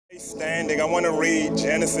Standing, I want to read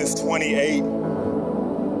Genesis 28,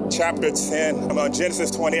 chapter 10.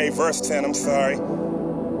 Genesis 28, verse 10, I'm sorry.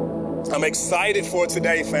 I'm excited for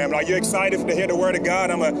today, family. Are you excited to hear the word of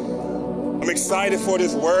God? I'm excited for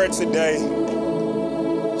this word today.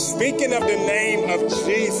 Speaking of the name of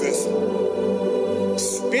Jesus,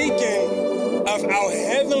 speaking of our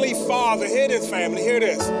Heavenly Father, hear this, family, hear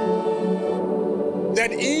this.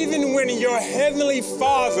 That even when your Heavenly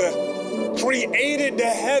Father created the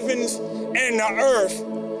heavens and the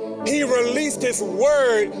earth, He released His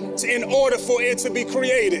word in order for it to be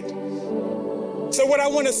created. So what I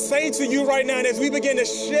want to say to you right now, as we begin to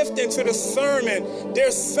shift into the sermon,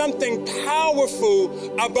 there's something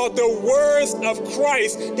powerful about the words of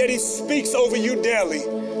Christ that He speaks over you daily.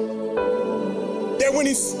 That when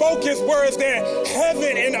He spoke His words, that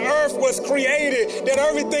heaven and earth was created, that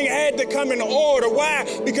everything had to come in order. Why?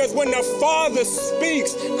 Because when the Father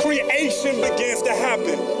speaks, creation begins to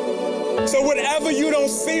happen. So whatever you don't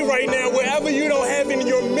see right now, whatever you don't have in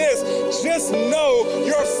your midst, just know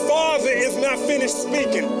your Father is not finished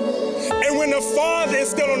speaking. And when the Father is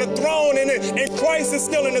still on the throne and Christ is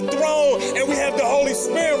still in the throne and we have the Holy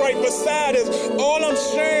Spirit right beside us, all I'm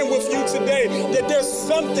sharing with you today, that there's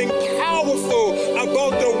something powerful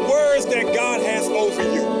about the words that God has over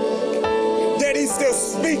you. That He's still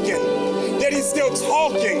speaking, that He's still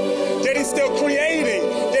talking, that He's still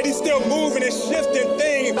creating, that He's still moving and shifting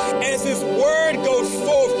things. As His word goes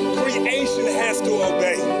forth, creation has to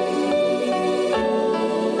obey.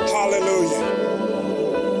 Hallelujah.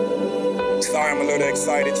 Sorry, I'm a little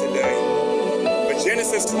excited today. But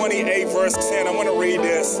Genesis 28, verse 10, I want to read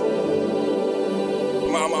this.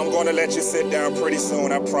 I'm going to let you sit down pretty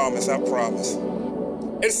soon, I promise.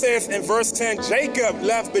 It says in verse 10, Jacob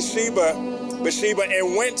left Beersheba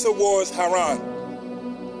and went towards Haran.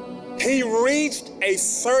 He reached a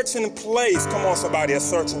certain place, come on somebody, a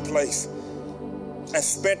certain place, and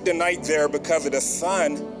spent the night there because the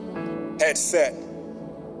sun had set.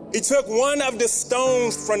 He took one of the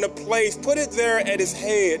stones from the place, put it there at his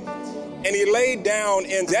head, and he laid down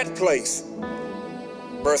in that place.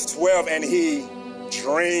 Verse 12, and he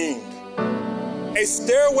dreamed. A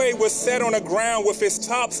stairway was set on the ground with its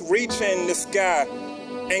tops reaching the sky,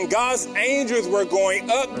 and God's angels were going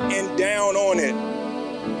up and down on it.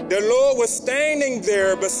 The Lord was standing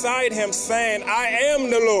there beside him, saying, I am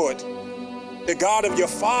the Lord, the God of your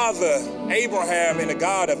father Abraham and the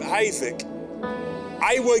God of Isaac.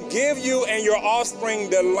 I will give you and your offspring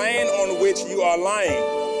the land on which you are lying.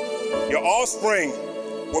 Your offspring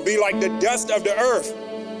will be like the dust of the earth,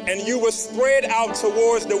 and you will spread out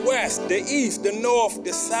towards the west, the east, the north,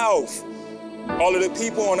 the south. All of the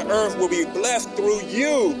people on the earth will be blessed through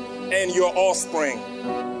you and your offspring.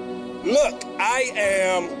 Look, I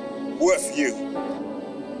am with you,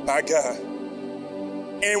 my God,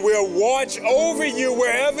 and will watch over you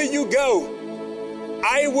wherever you go.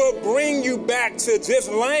 I will bring you back to this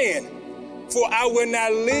land, for I will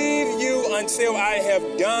not leave you until I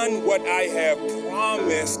have done what I have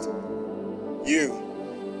promised you.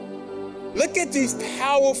 Look at these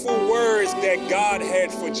powerful words that God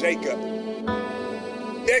had for Jacob.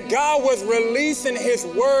 That God was releasing His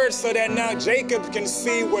word so that now Jacob can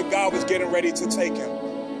see where God was getting ready to take him.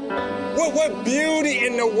 What beauty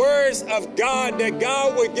in the words of God, that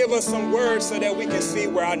God would give us some words so that we can see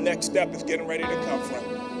where our next step is getting ready to come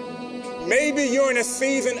from. Maybe you're in a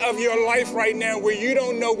season of your life right now where you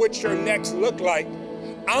don't know what your next look like.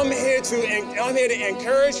 I'm here to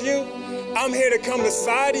encourage you. I'm here to come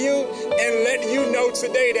beside you and let you know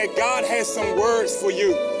today that God has some words for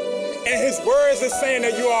you. And His words are saying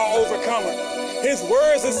that you are an overcomer. His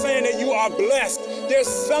words are saying that you are blessed. There's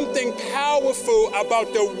something powerful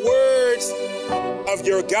about the words of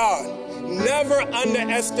your God. Never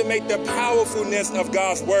underestimate the powerfulness of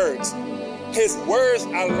God's words. His words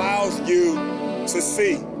allows you to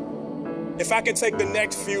see. If I could take the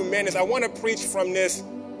next few minutes, I want to preach from this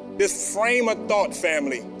frame of thought,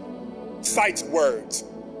 family. Sight words.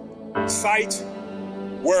 Sight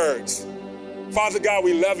words. Father God,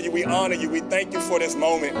 we love you. We honor you. We thank you for this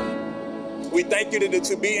moment. We thank you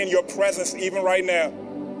to be in your presence even right now.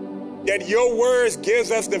 That your words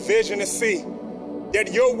gives us the vision to see.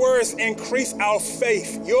 That your words increase our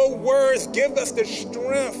faith. Your words give us the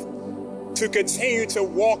strength to continue to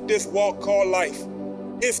walk this walk called life.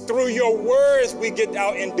 It's through your words we get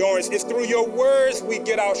our endurance. It's through your words we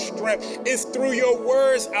get our strength. It's through your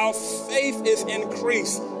words our faith is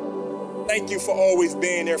increased. Thank you for always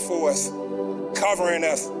being there for us, covering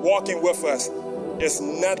us, walking with us. There's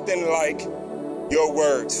nothing like your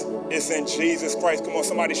words. It's in Jesus Christ. Come on,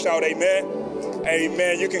 somebody shout amen.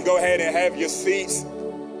 Amen. You can go ahead and have your seats.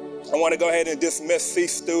 I want to go ahead and dismiss C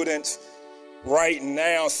students right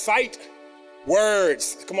now. Sight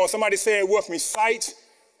words. Come on, somebody say it with me. Sight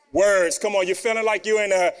words. Come on, you're feeling like you're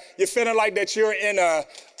in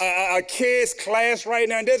a kid's class right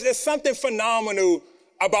now. There's something phenomenal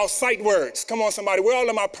about sight words. Come on, somebody. Where all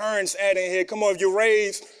of my parents at in here? Come on, if you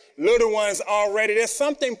raised little ones already, there's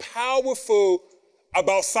something powerful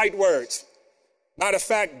about sight words. Matter of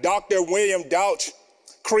fact, Dr. William Douch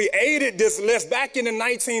created this list back in the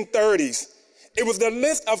 1930s. It was the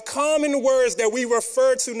list of common words that we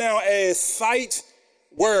refer to now as sight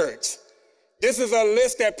words. This is a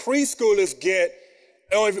list that preschoolers get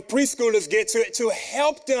to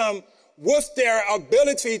help them with their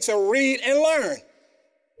ability to read and learn.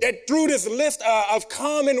 That through this list of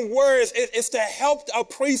common words, it's to help a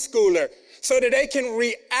preschooler so that they can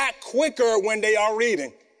react quicker when they are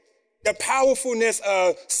reading. The powerfulness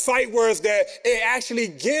of sight words, that it actually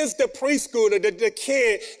gives the preschooler, the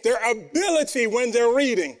kid, their ability when they're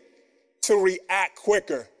reading to react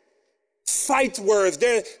quicker. Sight words.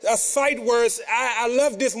 Sight words. I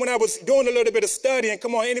love this when I was doing a little bit of studying.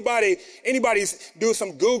 Come on, anybody do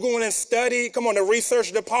some Googling and study? Come on, the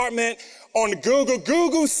research department on Google.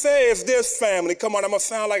 Google says this, family. Come on, I'm going to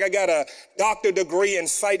sound like I got a doctorate degree in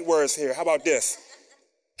sight words here. How about this?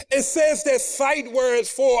 It says that sight words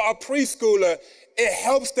for a preschooler, it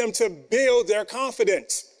helps them to build their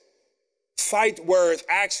confidence. Sight words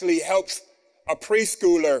actually helps a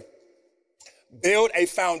preschooler build a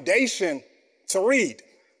foundation to read.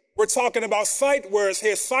 We're talking about sight words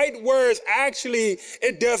here. Sight words actually,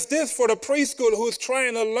 it does this for the preschooler who's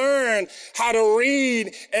trying to learn how to read,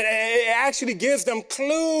 and it actually gives them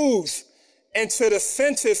clues into the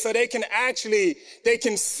senses so they can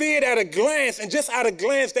see it at a glance, and just at a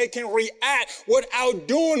glance they can react without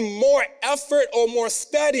doing more effort or more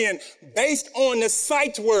studying based on the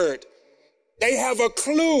sight word. They have a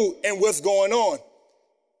clue in what's going on.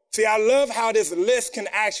 See, I love how this list can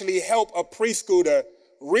actually help a preschooler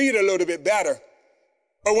read a little bit better.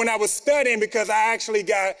 But when I was studying, because I actually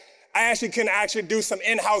can do some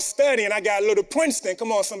in-house studying, I got little Princeton.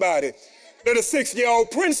 Come on, somebody. Little 6-year-old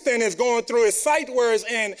Princeton is going through his sight words,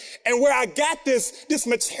 and where I got this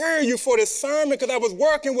material for this sermon, because I was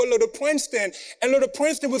working with little Princeton, and little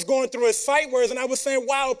Princeton was going through his sight words, and I was saying,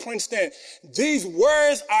 wow, Princeton, these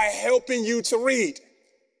words are helping you to read.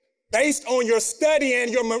 Based on your study and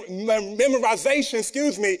your memorization,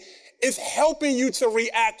 is helping you to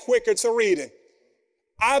react quicker to reading.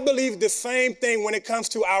 I believe the same thing when it comes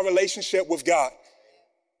to our relationship with God.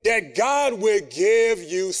 That God will give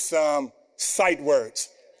you some sight words.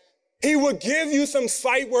 He will give you some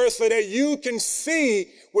sight words so that you can see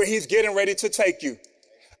where he's getting ready to take you.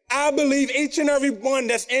 I believe each and every one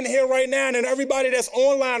that's in here right now and everybody that's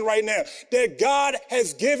online right now, that God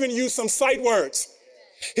has given you some sight words.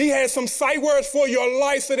 He has some sight words for your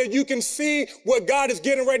life so that you can see what God is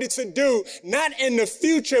getting ready to do, not in the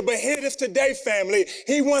future, but here it is today, family.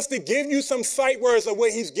 He wants to give you some sight words of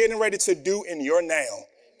what he's getting ready to do in your now.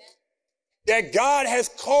 That God has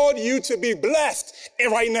called you to be blessed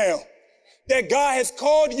right now. That God has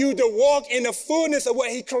called you to walk in the fullness of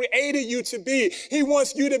what he created you to be. He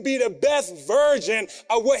wants you to be the best version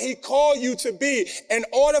of what he called you to be. In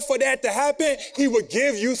order for that to happen, he will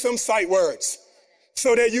give you some sight words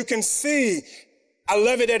so that you can see. I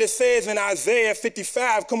love it that it says in Isaiah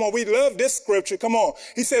 55, come on, we love this scripture. Come on.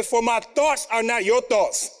 He says, for my thoughts are not your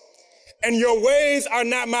thoughts, and your ways are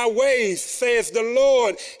not my ways, says the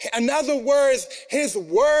Lord. In other words, his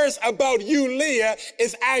words about you, Leah,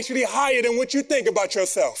 is actually higher than what you think about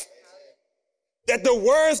yourself. That the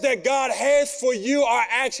words that God has for you are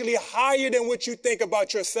actually higher than what you think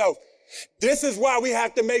about yourself. This is why we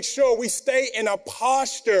have to make sure we stay in a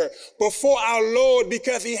posture before our Lord,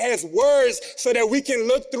 because he has words so that we can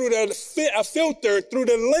look through a filter, through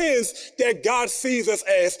the lens that God sees us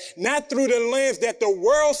as, not through the lens that the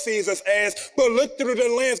world sees us as, but look through the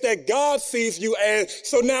lens that God sees you as.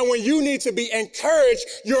 So now when you need to be encouraged,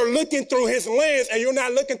 you're looking through his lens and you're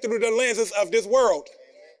not looking through the lenses of this world.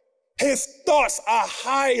 His thoughts are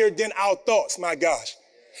higher than our thoughts, my gosh.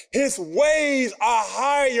 His ways are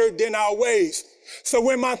higher than our ways. So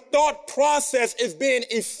when my thought process is being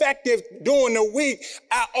effective during the week,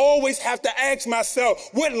 I always have to ask myself,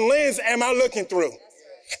 what lens am I looking through?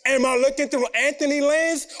 Am I looking through Anthony's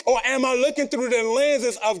lens, or am I looking through the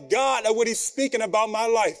lenses of God, of what he's speaking about my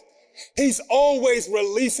life? He's always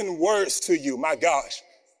releasing words to you, my gosh.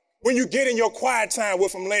 When you get in your quiet time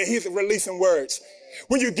with him, he's releasing words.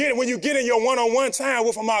 When you get in your one-on-one time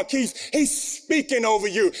with him, he's speaking over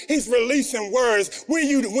you. He's releasing words. When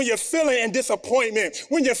you're feeling in disappointment,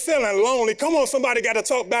 when you're feeling lonely, come on, somebody got to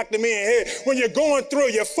talk back to me in here. When you're going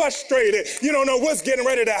through, you're frustrated, you don't know what's getting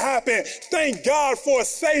ready to happen. Thank God for a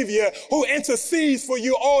Savior who intercedes for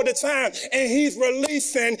you all the time, and he's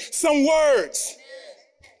releasing some words.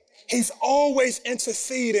 He's always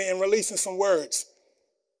interceding and releasing some words.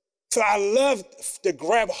 So I love to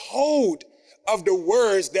grab hold of the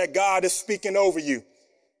words that God is speaking over you.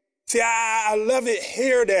 See, I love it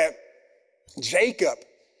here that Jacob,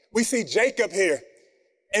 we see Jacob here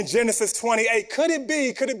in Genesis 28. Could it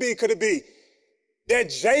be that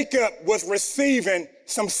Jacob was receiving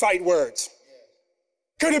some sight words?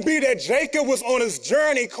 Could it be that Jacob was on his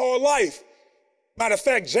journey called life? Matter of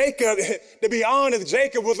fact, Jacob, to be honest,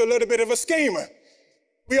 Jacob was a little bit of a schemer.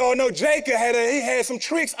 We all know Jacob had some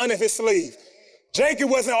tricks under his sleeve. Jacob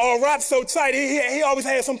wasn't all wrapped so tight. He always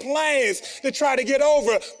had some plans to try to get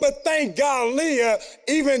over. But thank God, Leah,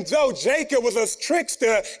 even though Jacob was a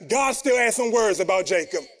trickster, God still had some words about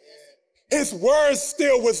Jacob. His words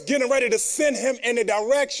still was getting ready to send him in a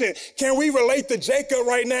direction. Can we relate to Jacob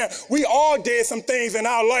right now? We all did some things in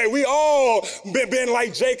our life. We all been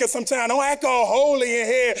like Jacob sometimes. Don't act all holy in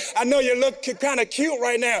here. I know you look kind of cute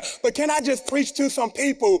right now, but can I just preach to some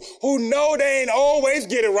people who know they ain't always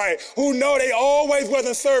get it right, who know they always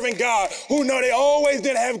wasn't serving God, who know they always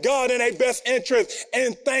didn't have God in their best interest,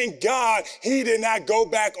 and thank God he did not go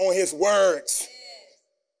back on his words.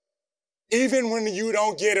 Even when you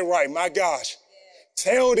don't get it right, my gosh,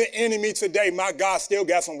 tell the enemy today, my God still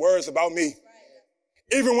got some words about me.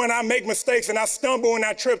 Even when I make mistakes and I stumble and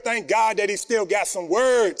I trip, thank God that he still got some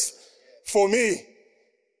words for me.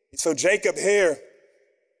 So Jacob here,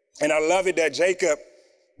 and I love it that Jacob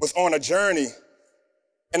was on a journey.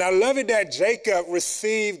 And I love it that Jacob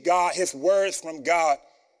received God, his words from God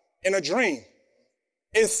in a dream.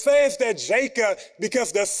 It says that Jacob,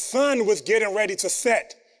 because the sun was getting ready to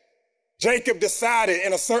set, Jacob decided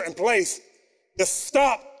in a certain place to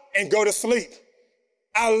stop and go to sleep.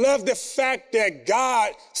 I love the fact that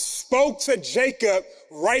God spoke to Jacob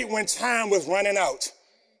right when time was running out.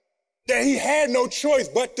 That he had no choice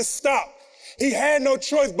but to stop. He had no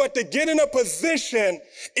choice but to get in a position,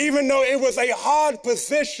 even though it was a hard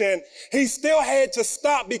position, he still had to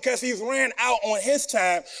stop because he's ran out on his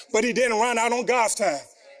time, but he didn't run out on God's time.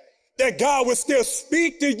 That God would still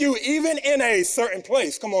speak to you even in a certain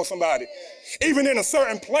place. Come on, somebody. Even in a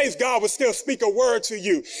certain place, God would still speak a word to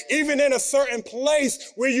you. Even in a certain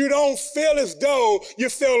place where you don't feel as though you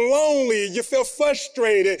feel lonely, you feel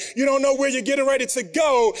frustrated, you don't know where you're getting ready to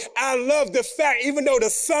go. I love the fact, even though the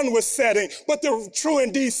sun was setting, but the true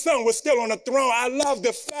indeed sun was still on the throne. I love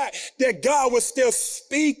the fact that God was still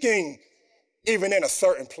speaking even in a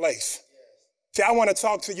certain place. See, I want to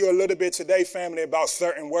talk to you a little bit today, family, about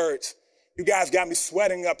certain words. You guys got me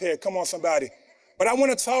sweating up here. Come on, somebody. But I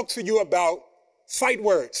want to talk to you about sight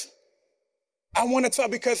words. I want to talk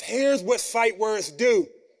because here's what sight words do.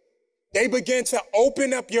 They begin to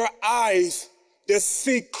open up your eyes to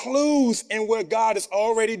see clues in what God is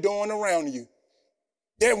already doing around you.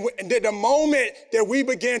 That the moment that we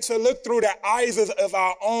begin to look through the eyes of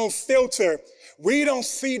our own filter, we don't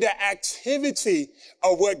see the activity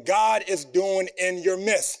of what God is doing in your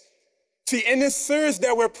midst. See, in this series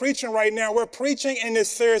that we're preaching right now, we're preaching in this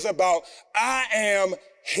series about I am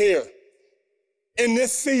here. In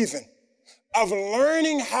this season of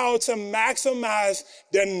learning how to maximize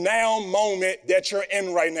the now moment that you're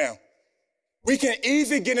in right now. We can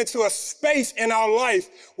easily get into a space in our life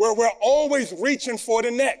where we're always reaching for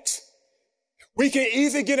the next. We can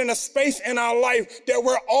easily get in a space in our life that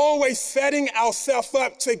we're always setting ourselves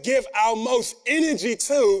up to give our most energy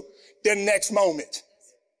to the next moment,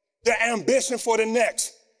 the ambition for the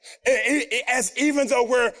next. As even though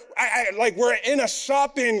we're in a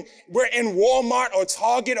shopping, we're in Walmart or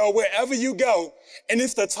Target or wherever you go, and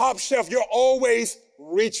it's the top shelf, you're always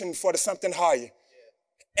reaching for something higher.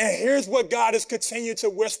 And here's what God has continued to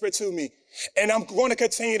whisper to me, and I'm going to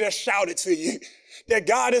continue to shout it to you. That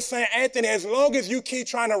God is saying, Anthony, as long as you keep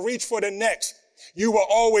trying to reach for the next, you will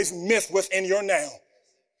always miss what's in your now.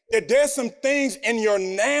 That there's some things in your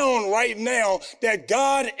now right now that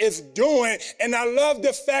God is doing. And I love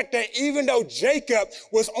the fact that even though Jacob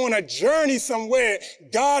was on a journey somewhere,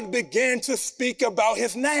 God began to speak about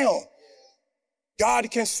his now.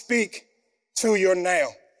 God can speak to your now.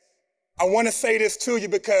 I want to say this to you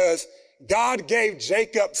because God gave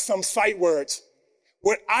Jacob some sight words.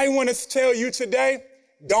 What I want to tell you today,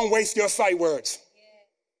 don't waste your sight words.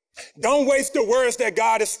 Don't waste the words that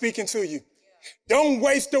God is speaking to you. Don't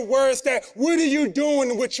waste the words what are you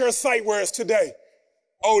doing with your sight words today?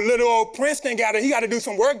 Oh, little old Princeton he got to do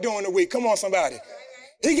some work during the week. Come on, somebody.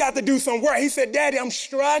 He got to do some work. He said, Daddy, I'm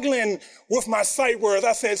struggling with my sight words.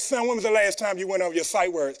 I said, son, when was the last time you went over your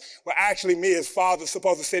sight words? Well, actually, me, his father,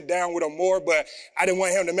 supposed to sit down with him more, but I didn't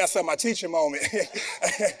want him to mess up my teaching moment.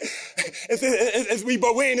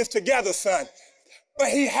 But we in this together, son. But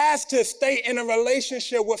he has to stay in a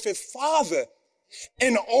relationship with his father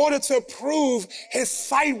in order to prove his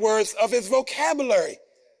sight words of his vocabulary.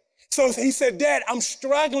 So he said, Dad, I'm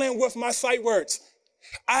struggling with my sight words.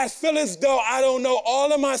 I feel as though I don't know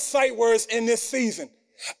all of my sight words in this season.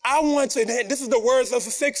 This is the words of a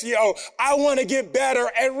 6-year-old, I want to get better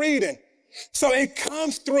at reading. So it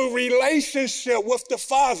comes through relationship with the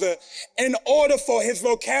Father in order for his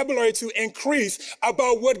vocabulary to increase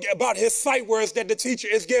about his sight words that the teacher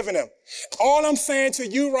is giving him. All I'm saying to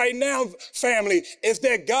you right now, family, is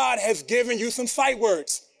that God has given you some sight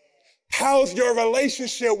words. How's your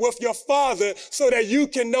relationship with your Father so that you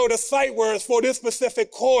can know the sight words for this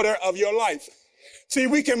specific quarter of your life? See,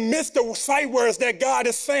 we can miss the sight words that God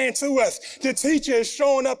is saying to us. The teacher is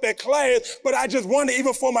showing up at class, but I just wonder,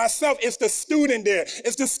 even for myself, it's the student there.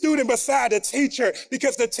 It's the student beside the teacher,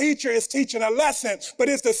 because the teacher is teaching a lesson, but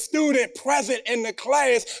it's the student present in the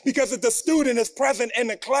class, because if the student is present in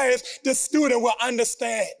the class, the student will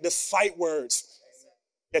understand the sight words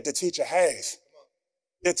that the teacher has.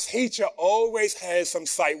 The teacher always has some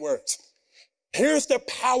sight words. Here's the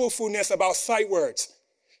powerfulness about sight words.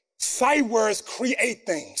 Sight words create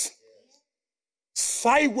things.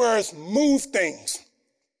 Sight words move things.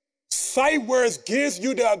 Sight words gives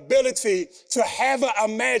you the ability to have an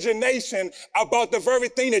imagination about the very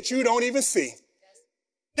thing that you don't even see.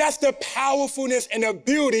 That's the powerfulness and the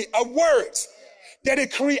beauty of words. That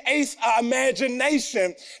it creates an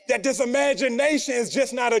imagination, that this imagination is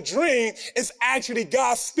just not a dream, it's actually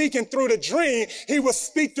God speaking through the dream. He will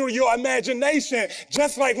speak through your imagination,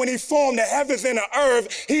 just like when he formed the heavens and the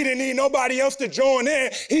earth, he didn't need nobody else to join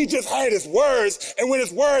in. He just had his words, and when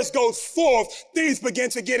his words goes forth, things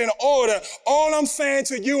begin to get in order. All I'm saying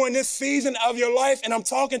to you in this season of your life, and I'm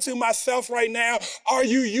talking to myself right now, are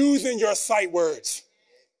you using your sight words?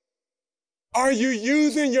 Are you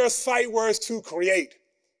using your sight words to create?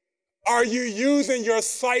 Are you using your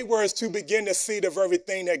sight words to begin to see the very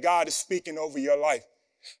thing that God is speaking over your life?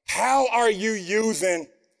 How are you using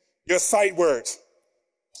your sight words?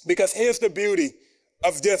 Because here's the beauty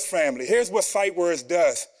of this, family. Here's what sight words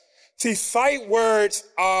does. See, sight words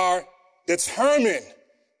are determined.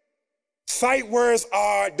 Sight words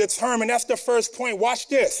are determined. That's the first point. Watch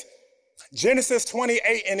this. Genesis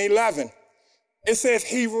 28:11. It says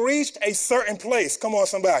he reached a certain place. Come on,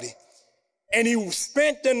 somebody. And he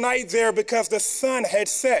spent the night there because the sun had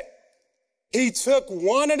set. He took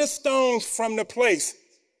one of the stones from the place.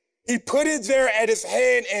 He put it there at his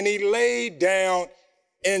head and he laid down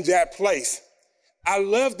in that place. I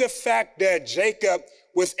love the fact that Jacob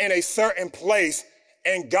was in a certain place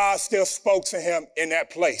and God still spoke to him in that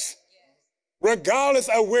place. Regardless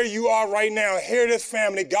of where you are right now, hear this,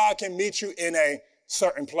 family, God can meet you in a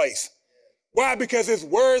certain place. Why? Because his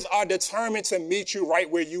words are determined to meet you right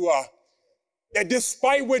where you are. That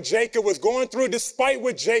despite what Jacob was going through, despite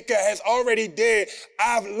what Jacob has already did,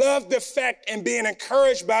 I've loved the fact and being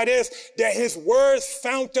encouraged by this, that his words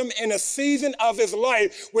found him in a season of his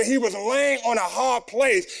life where he was laying on a hard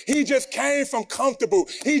place. He just came from comfortable.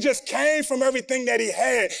 He just came from everything that he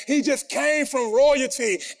had. He just came from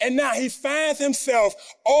royalty. And now he finds himself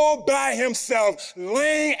all by himself,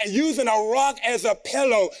 laying and using a rock as a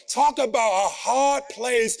pillow. Talk about a hard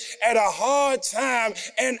place at a hard time.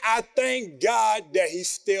 And I thank God that he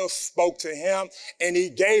still spoke to him and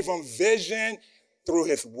he gave him vision through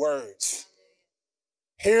his words.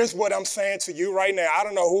 Here's what I'm saying to you right now. I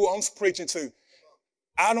don't know who I'm preaching to.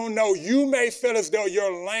 I don't know. You may feel as though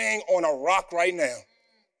you're laying on a rock right now.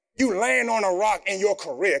 You laying on a rock in your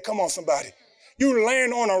career. Come on, somebody. You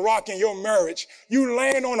laying on a rock in your marriage. You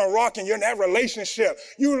laying on a rock in that relationship.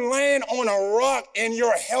 You laying on a rock in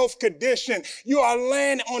your health condition. You are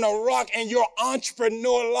laying on a rock in your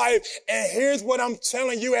entrepreneur life. And here's what I'm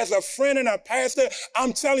telling you as a friend and a pastor.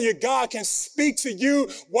 I'm telling you, God can speak to you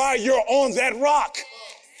while you're on that rock.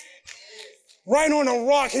 Right on a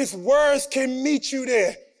rock, his words can meet you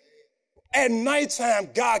there. At nighttime,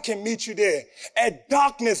 God can meet you there. At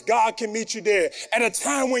darkness, God can meet you there. At a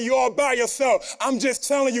time when you're all by yourself, I'm just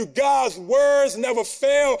telling you, God's words never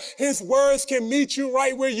fail. His words can meet you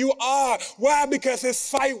right where you are. Why? Because his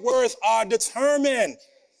sight words are determined.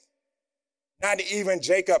 Not even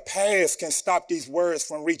Jacob past can stop these words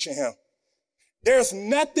from reaching him. There's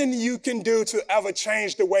nothing you can do to ever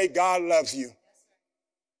change the way God loves you.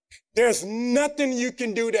 There's nothing you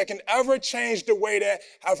can do that can ever change the way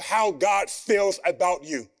of how God feels about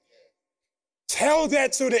you. Tell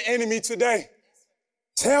that to the enemy today.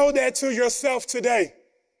 Tell that to yourself today.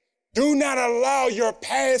 Do not allow your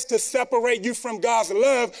past to separate you from God's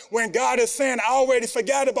love when God is saying, I already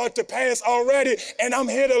forgot about the past already, and I'm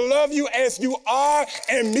here to love you as you are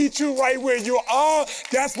and meet you right where you are.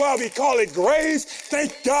 That's why we call it grace.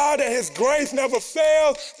 Thank God that his grace never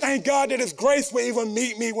fails. Thank God that his grace will even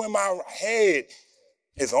meet me when my head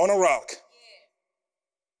is on a rock.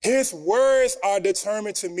 His words are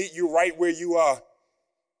determined to meet you right where you are.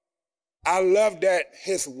 I love that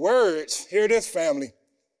his words, hear this, family.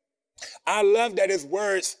 I love that his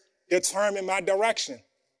words determine my direction.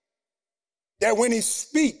 That when he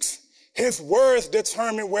speaks, his words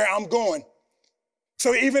determine where I'm going.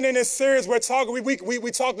 So even in this series we're talking,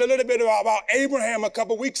 we talked a little bit about Abraham a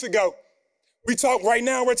couple weeks ago. Right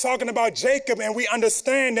now we're talking about Jacob, and we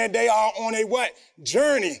understand that they are on a what?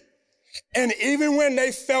 Journey. And even when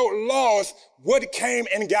they felt lost, what came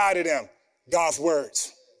and guided them? God's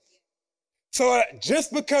words. So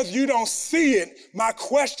just because you don't see it, my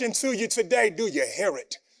question to you today, do you hear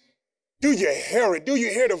it? Do you hear it? Do you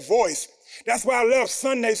hear the voice? That's why I love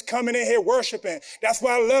Sundays coming in here worshiping. That's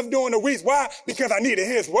why I love doing the weeks. Why? Because I need to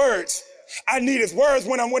hear his words. I need his words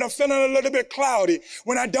when I'm feeling a little bit cloudy,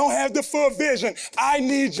 when I don't have the full vision. I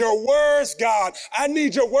need your words, God. I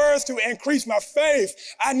need your words to increase my faith.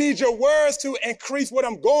 I need your words to increase what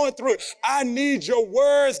I'm going through. I need your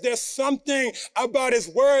words. There's something about his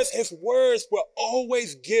words. His words will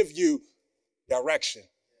always give you direction.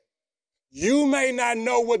 You may not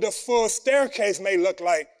know what the full staircase may look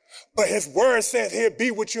like, but his word says he'll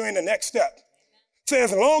be with you in the next step. So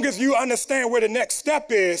as long as you understand where the next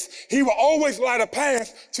step is, he will always light a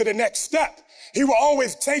path to the next step. He will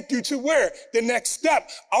always take you to where? The next step.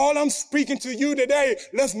 All I'm speaking to you today,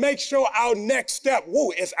 let's make sure our next step,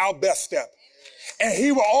 is our best step. And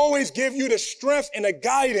he will always give you the strength and the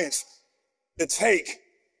guidance to take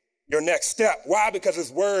your next step. Why? Because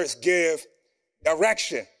his words give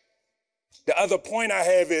direction. The other point I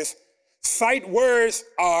have is sight words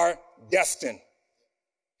are destined.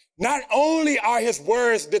 Not only are his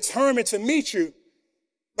words determined to meet you,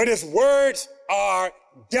 but his words are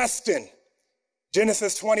destined.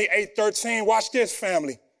 Genesis 28:13. Watch this,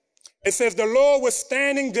 family. It says, the Lord was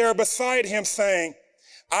standing there beside him saying,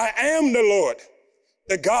 I am the Lord,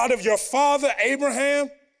 the God of your father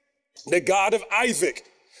Abraham, the God of Isaac.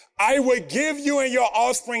 I will give you and your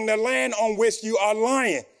offspring the land on which you are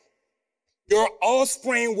lying. Your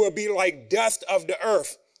offspring will be like dust of the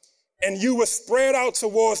earth. And you will spread out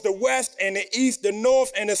towards the west and the east, the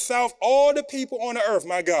north and the south. All the people on the earth,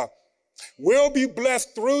 my God, will be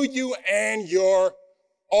blessed through you and your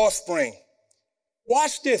offspring.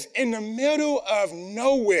 Watch this. In the middle of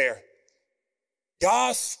nowhere,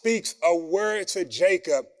 God speaks a word to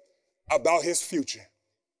Jacob about his future.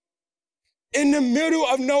 In the middle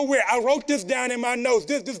of nowhere, I wrote this down in my notes.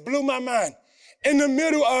 This blew my mind. In the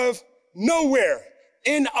middle of nowhere,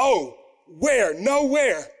 N-O, where,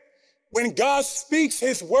 nowhere. When God speaks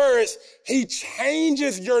his words, he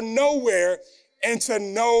changes your nowhere into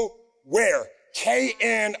nowhere.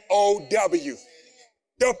 K-N-O-W.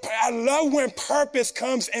 I love when purpose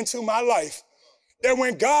comes into my life. That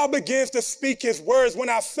when God begins to speak his words, when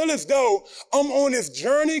I feel as though I'm on this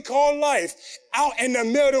journey called life, out in the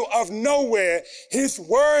middle of nowhere, his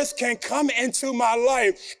words can come into my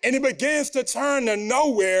life and it begins to turn the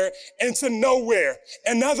nowhere into nowhere.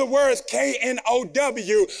 In other words,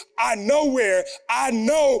 K-N-O-W, I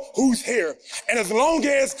know who's here. And as long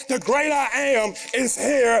as the great I am is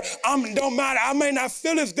here, don't matter. I may not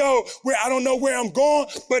feel as though I don't know where I'm going,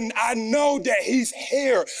 but I know that he's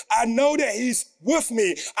here. I know that he's with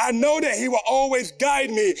me. I know that he will always guide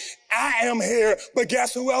me. I am here, but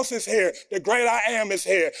guess who else is here? The great I am is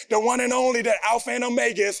here. The one and only, that Alpha and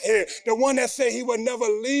Omega is here. The one that said he will never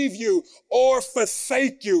leave you or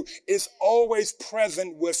forsake you is always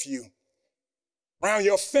present with you. Around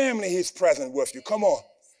your family, he's present with you. Come on.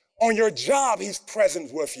 On your job, he's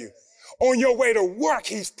present with you. On your way to work,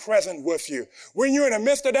 he's present with you. When you're in the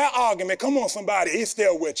midst of that argument, come on, somebody, he's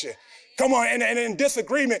still with you. Come on, and in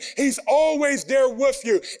disagreement, he's always there with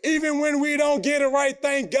you. Even when we don't get it right,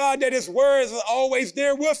 thank God that his words are always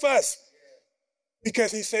there with us.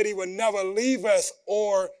 Because he said he would never leave us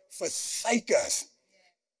or forsake us.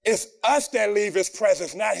 It's us that leave his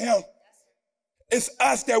presence, not him. It's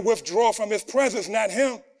us that withdraw from his presence, not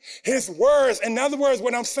him. His words, in other words,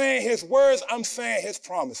 when I'm saying his words, I'm saying his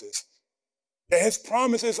promises. That his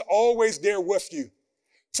promises are always there with you.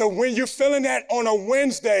 So when you're feeling that on a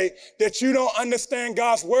Wednesday that you don't understand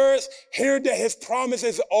God's words, hear that his promise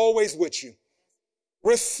is always with you.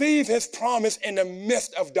 Receive his promise in the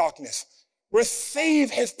midst of darkness. Receive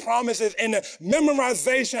his promises in the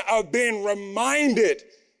memorization of being reminded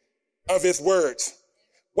of his words.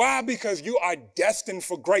 Why? Because you are destined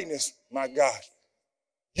for greatness, my God.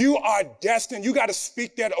 You are destined. You got to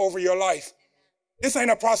speak that over your life. This ain't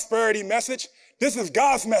a prosperity message. This is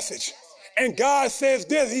God's message. And God says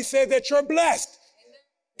this. He said that you're blessed.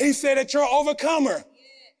 He said that you're an overcomer.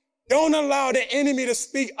 Don't allow the enemy to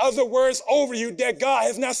speak other words over you that God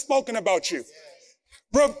has not spoken about you.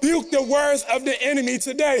 Rebuke the words of the enemy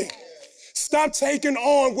today. Stop taking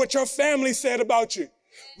on what your family said about you.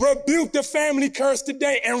 Rebuke the family curse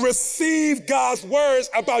today and receive God's words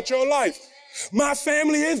about your life. My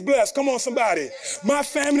family is blessed. Come on, somebody. My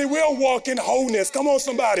family will walk in wholeness. Come on,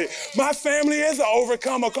 somebody. My family is an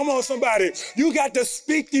overcomer. Come on, somebody. You got to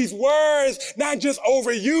speak these words, not just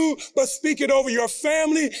over you, but speak it over your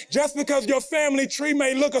family. Just because your family tree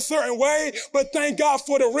may look a certain way, but thank God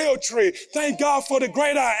for the real tree. Thank God for the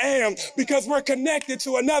great I am, because we're connected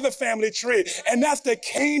to another family tree. And that's the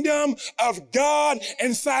kingdom of God.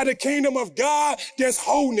 Inside the kingdom of God, there's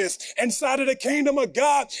wholeness. Inside of the kingdom of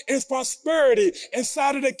God is prosperity.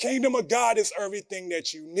 Inside of the kingdom of God is everything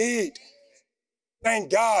that you need. Thank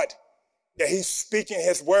God that he's speaking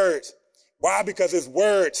his words. Why? Because his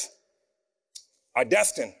words are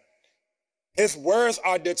destined. His words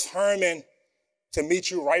are determined to meet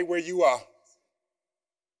you right where you are.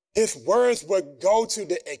 His words will go to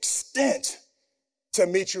the extent to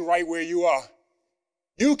meet you right where you are.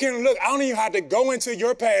 You can look, I don't even have to go into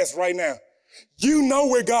your past right now. You know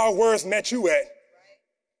where God's words met you at.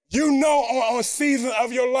 You know on season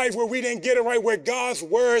of your life where we didn't get it right, where God's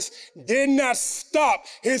words did not stop.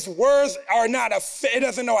 His words are not, it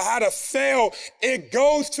doesn't know how to fail. It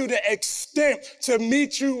goes to the extent to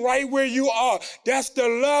meet you right where you are. That's the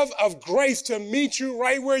love of grace, to meet you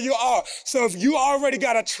right where you are. So if you already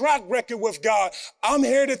got a track record with God, I'm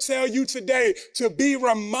here to tell you today to be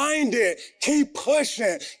reminded, keep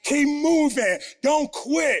pushing, keep moving, don't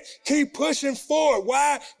quit, keep pushing forward.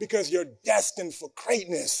 Why? Because you're destined for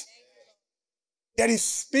greatness. That he's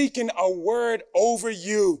speaking a word over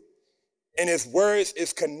you, and his words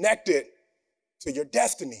is connected to your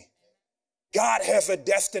destiny. God has a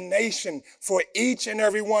destination for each and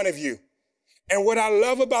every one of you. And what I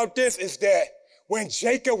love about this is that when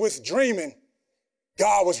Jacob was dreaming,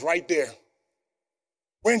 God was right there.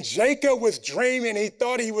 When Jacob was dreaming, he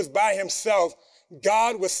thought he was by himself.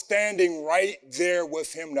 God was standing right there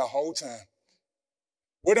with him the whole time.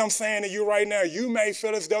 What I'm saying to you right now, you may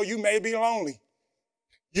feel as though you may be lonely.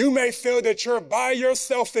 You may feel that you're by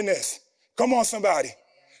yourself in this. Come on, somebody.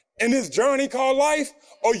 In this journey called life,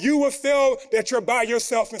 or you will feel that you're by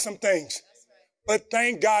yourself in some things. But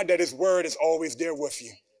thank God that his word is always there with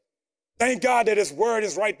you. Thank God that his word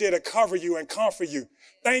is right there to cover you and comfort you.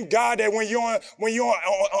 Thank God that when you're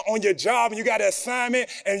on your job and you got an assignment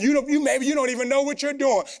and maybe you don't even know what you're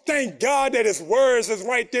doing. Thank God that his words is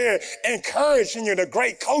right there encouraging you. The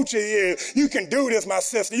great coach he is. You can do this, my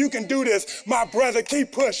sister. You can do this, my brother.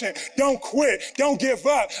 Keep pushing. Don't quit. Don't give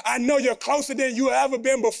up. I know you're closer than you ever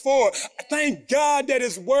been before. Thank God that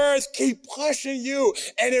his words keep pushing you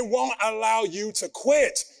and it won't allow you to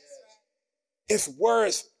quit. His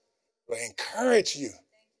words will encourage you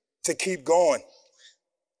to keep going.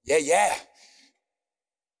 Yeah.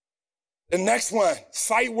 The next one,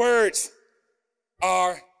 sight words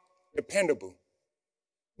are dependable.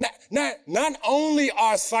 Not only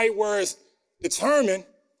are sight words determined,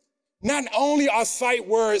 not only are sight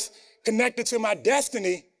words connected to my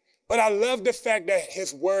destiny, but I love the fact that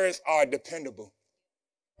his words are dependable.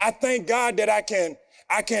 I thank God that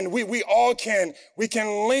we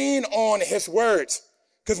can lean on his words.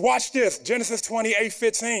 Because watch this, Genesis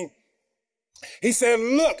 28:15. He said,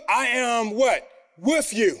 look, I am what?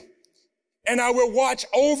 With you. And I will watch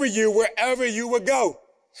over you wherever you will go.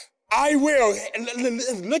 I will.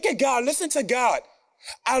 Look at God. Listen to God.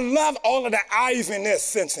 I love all of the I's in this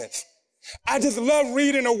sentence. I just love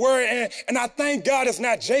reading a word. And I thank God it's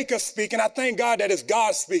not Jacob speaking. I thank God that it's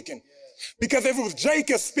God speaking. Because if it was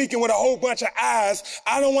Jacob speaking with a whole bunch of I's,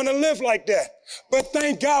 I don't want to live like that. But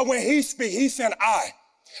thank God when he speaks, he said I.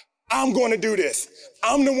 I'm going to do this.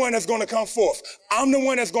 I'm the one that's going to come forth. I'm the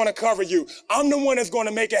one that's going to cover you. I'm the one that's going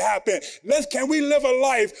to make it happen. Can we live a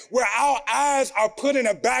life where our eyes are put in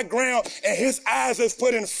the background and his eyes is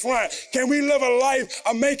put in front? Can we live a life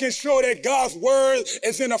of making sure that God's word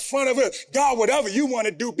is in the front of us? God, whatever you want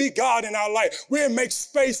to do, be God in our life. We'll make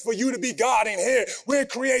space for you to be God in here. We'll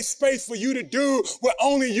create space for you to do what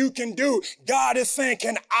only you can do. God is saying,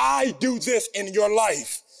 can I do this in your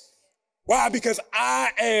life? Why? Because I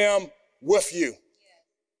am with you.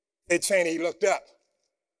 Ed Cheney, he looked up,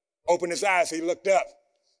 opened his eyes, he looked up,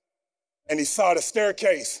 and he saw the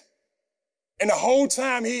staircase. And the whole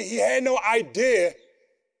time he had no idea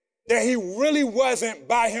that he really wasn't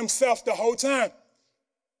by himself the whole time.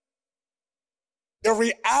 The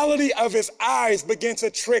reality of his eyes began to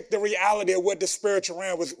trick the reality of what the spiritual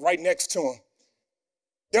realm was right next to him.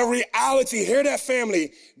 The reality, hear that,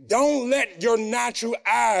 family, don't let your natural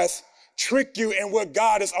eyes trick you in what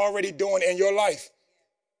God is already doing in your life.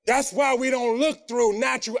 That's why we don't look through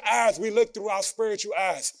natural eyes. We look through our spiritual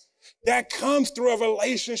eyes. That comes through a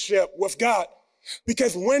relationship with God.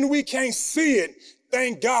 Because when we can't see it,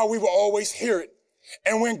 thank God we will always hear it.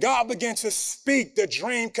 And when God began to speak the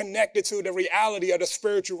dream connected to the reality of the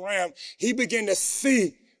spiritual realm, he began to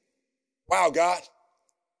see, wow, God,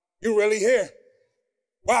 you really here.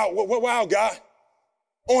 Wow, God,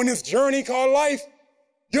 on this journey called life,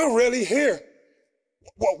 you're really here.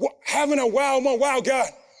 Having a wow moment, wow, God.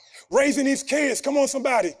 Raising these kids, come on,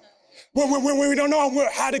 somebody. When we don't know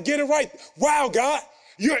how to get it right, wow, God,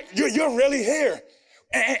 you're really here.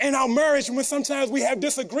 And our marriage, when sometimes we have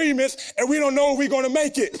disagreements and we don't know if we're going to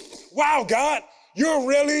make it. Wow, God, you're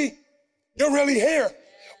really here.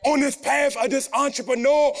 On this path of this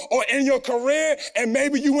entrepreneur or in your career, and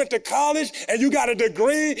maybe you went to college and you got a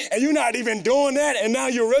degree and you're not even doing that and now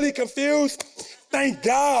you're really confused. Thank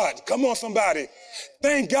God. Come on, somebody.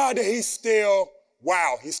 Thank God that he's still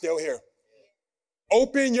here.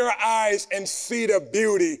 Open your eyes and see the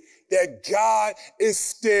beauty that God is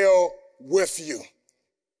still with you.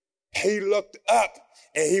 He looked up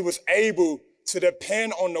and he was able to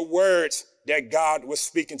depend on the words that God was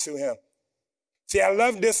speaking to him. See, I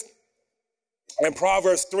love this. In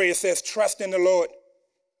Proverbs 3, it says, trust in the Lord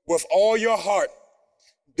with all your heart.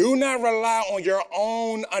 Do not rely on your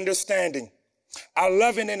own understanding. I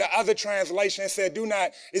love it in the other translation. It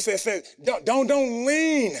said, don't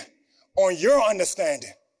lean on your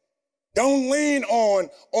understanding. Don't lean on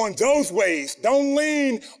those ways. Don't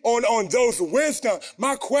lean on those wisdom.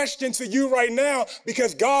 My question to you right now,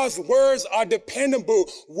 because God's words are dependable,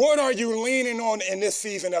 what are you leaning on in this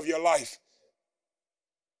season of your life?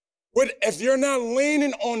 If you're not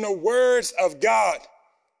leaning on the words of God,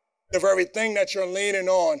 the very thing that you're leaning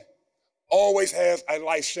on always has a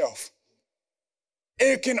life shelf.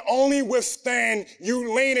 It can only withstand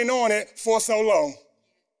you leaning on it for so long.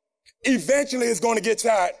 Eventually it's going to get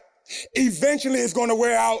tired. Eventually it's going to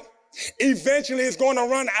wear out. Eventually it's going to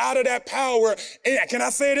run out of that power. And can I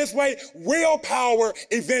say it this way? Willpower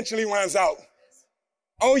eventually runs out.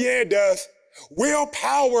 Oh yeah, it does.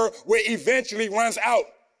 Willpower will eventually runs out.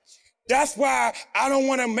 That's why I don't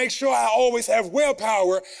want to make sure I always have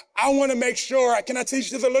willpower. I want to make sure, can I teach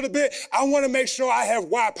this a little bit? I want to make sure I have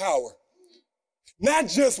why power. Not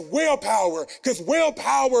just willpower, because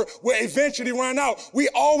willpower will eventually run out. We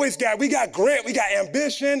got grit, we got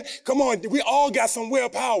ambition. Come on, we all got some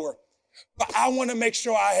willpower. But I want to make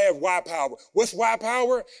sure I have why power. What's why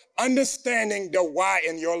power? Understanding the why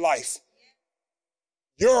in your life.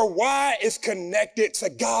 Your why is connected to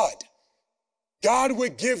God. God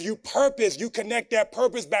would give you purpose. You connect that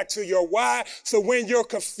purpose back to your why. So when you're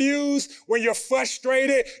confused, when you're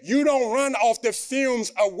frustrated, you don't run off the fumes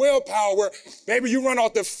of willpower. Baby, you run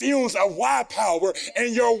off the fumes of why power.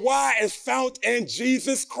 And your why is found in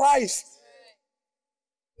Jesus Christ.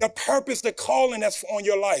 The purpose, the calling that's on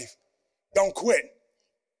your life. Don't quit.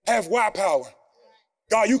 Have why power.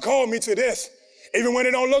 God, you called me to this. Even when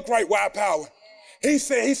it don't look right, why power. He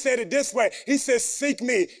said it this way. He says, seek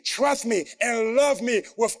me, trust me, and love me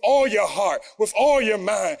with all your heart, with all your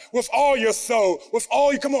mind, with all your soul, with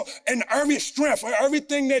all come on, and every strength, and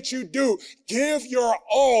everything that you do, give your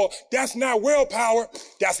all. That's not willpower.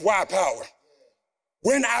 That's why power.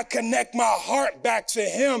 When I connect my heart back to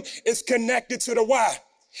him, it's connected to the why.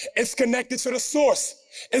 It's connected to the source.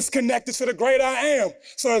 It's connected to the great I am.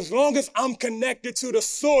 So as long as I'm connected to the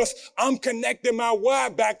source, I'm connecting my why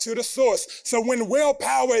back to the source. So when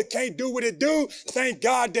willpower can't do what it do, thank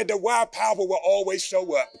God that the why power will always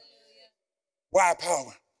show up. Why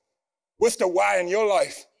power? What's the why in your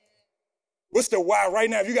life? What's the why right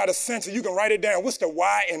now? If you got a sense, you can write it down. What's the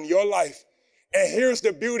why in your life? And here's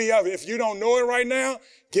the beauty of it. If you don't know it right now,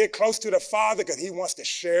 get close to the Father because he wants to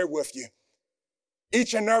share it with you.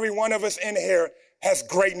 Each and every one of us in here has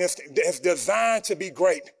greatness, is designed to be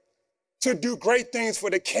great, to do great things for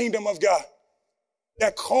the kingdom of God.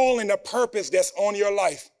 That calling, the purpose that's on your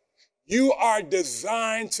life. You are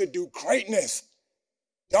designed to do greatness.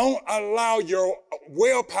 Don't allow your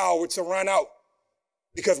willpower to run out.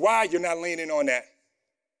 Because why? You're not leaning on that.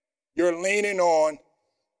 You're leaning on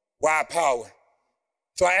why power.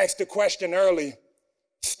 So I asked the question early,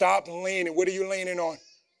 stop leaning. What are you leaning on?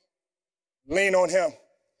 Lean on him.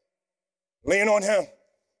 Lean on him.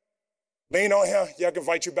 Lean on him. Yeah, I can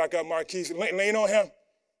invite you back up, Marquise. Lean on him.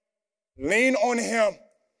 Lean on him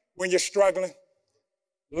when you're struggling.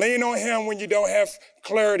 Lean on him when you don't have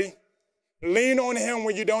clarity. Lean on him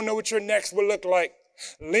when you don't know what your next will look like.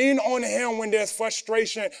 Lean on him when there's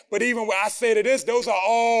frustration. But even when I say to this, those are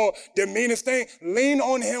all the meanest things. Lean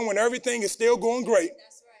on him when everything is still going great.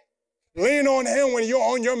 That's right. Lean on him when you're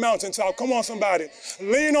on your mountaintop. Come on, somebody.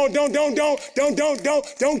 Lean on,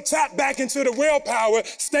 don't tap back into the willpower.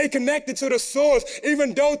 Stay connected to the source.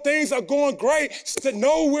 Even though things are going great,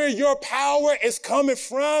 know where your power is coming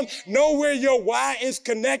from. Know where your why is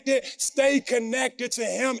connected. Stay connected to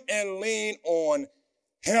him and lean on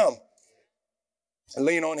him. And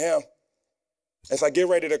lean on him. As I get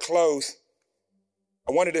ready to close,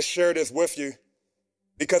 I wanted to share this with you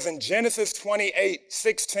because in Genesis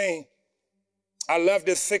 28:16, I love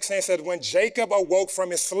this 16, it says, when Jacob awoke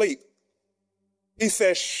from his sleep, he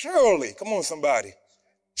said, surely, come on somebody,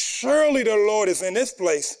 surely the Lord is in this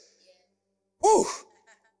place. Whew.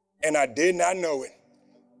 And I did not know it.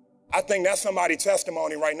 I think that's somebody's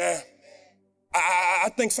testimony right now. I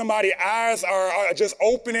think somebody's eyes are just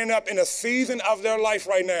opening up in a season of their life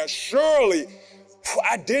right now. Surely,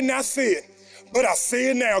 I did not see it, but I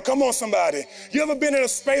see it now. Come on, somebody. You ever been in a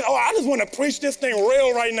space? Oh, I just want to preach this thing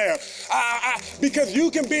real right now. Because you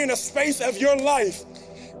can be in a space of your life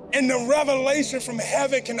and the revelation from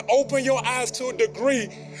heaven can open your eyes to a degree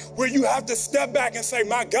where you have to step back and say,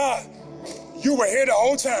 my God, you were here the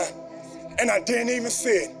whole time and I didn't even see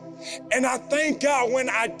it. And I thank God when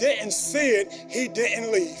I didn't see it, he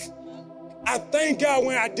didn't leave. I thank God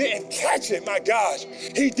when I didn't catch it, my gosh,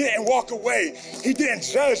 he didn't walk away. He didn't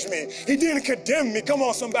judge me. He didn't condemn me. Come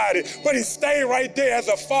on, somebody. But he stayed right there as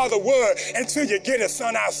a father would until you get it,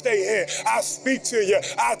 son. I'll stay here. I'll speak to you.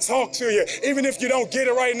 I'll talk to you. Even if you don't get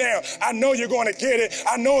it right now, I know you're going to get it.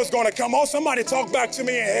 I know it's going to come. Oh, somebody talk back to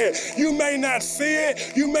me in here. You may not see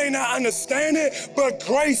it. You may not understand it, but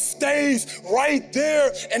grace stays right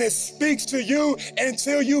there and it speaks to you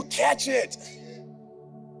until you catch it.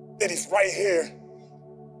 That he's right here.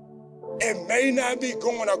 It may not be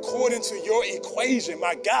going according to your equation,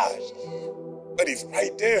 my gosh, but he's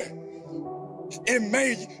right there.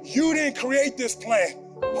 You didn't create this plan.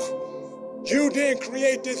 You didn't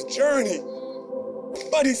create this journey,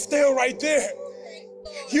 but he's still right there.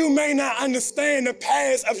 You may not understand the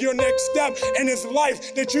path of your next step in this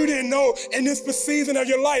life that you didn't know in this season of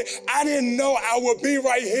your life. I didn't know I would be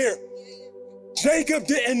right here. Jacob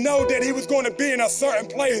didn't know that he was going to be in a certain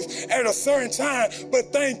place at a certain time,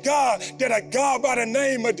 but thank God that a God by the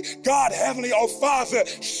name of God, Heavenly Father,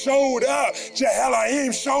 showed up.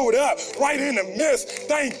 Jehoiakim showed up right in the midst.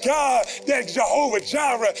 Thank God that Jehovah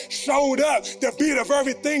Jireh showed up to be of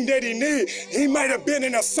everything that he needed. He might have been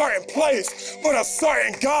in a certain place, but a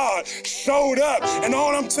certain God showed up. And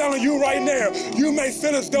all I'm telling you right now, you may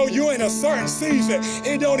feel as though you're in a certain season.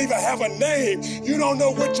 It don't even have a name. You don't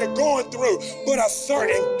know what you're going through. But a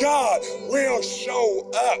certain God will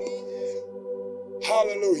show up.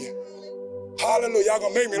 Hallelujah. Hallelujah. Y'all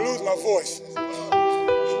gonna make me lose my voice.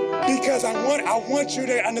 Because I want you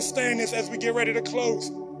to understand this as we get ready to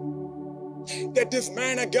close. That this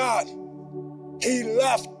man of God, he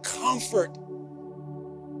left comfort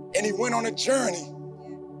and he went on a journey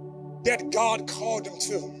that God called him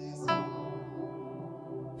to.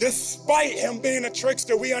 Despite him being a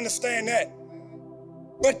trickster, we understand that.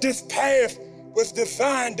 But this path was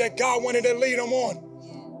designed that God wanted to lead him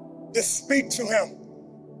on, to speak to him.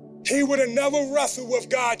 He would have never wrestled with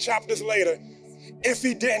God chapters later if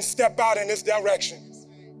he didn't step out in this direction.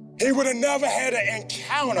 He would have never had an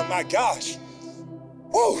encounter, my gosh.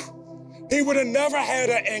 Woo! He would have never had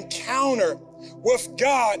an encounter with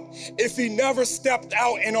God if he never stepped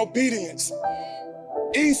out in obedience.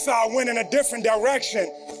 Esau went in a different direction,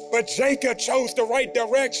 But Jacob chose the right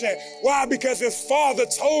direction. Why? Because his father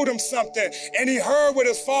told him something, and he heard what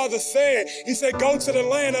his father said. He said, go to the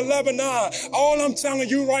land of Lebanon. All I'm telling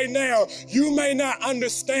you right now, you may not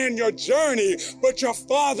understand your journey, but your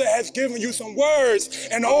father has given you some words,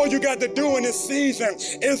 and all you got to do in this season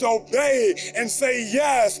is obey and say,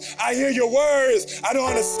 yes, I hear your words. I don't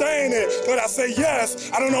understand it, but I say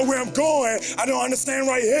yes. I don't know where I'm going. I don't understand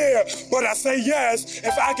right here, but I say yes.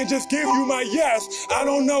 If I can just give you my yes, I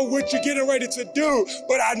don't know what you're getting ready to do,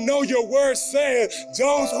 but I know your word says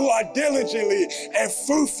those who are diligently and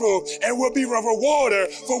fruitful and will be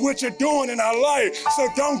rewarded for what you're doing in our life. So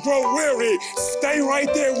don't grow weary. Stay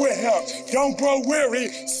right there with him. Don't grow weary.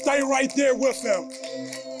 Stay right there with him.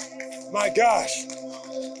 My gosh.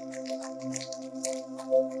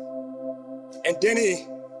 And then he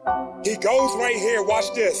goes right here.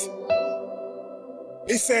 Watch this.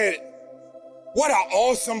 He said, what an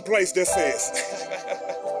awesome place this is.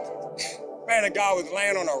 Man, the guy was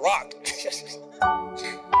laying on a rock.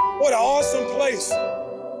 What an awesome place.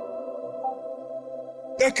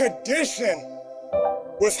 The condition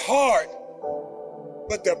was hard,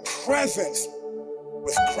 but the presence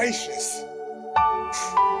was gracious.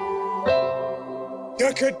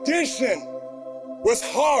 The condition was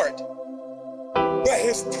hard, but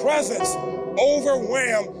his presence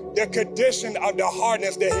overwhelmed the condition of the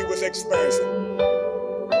hardness that he was experiencing.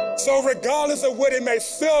 So regardless of what it may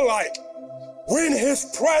feel like, when his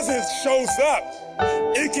presence shows up,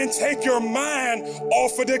 it can take your mind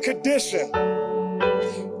off of the condition.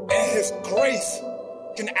 And his grace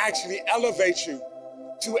can actually elevate you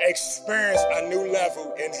to experience a new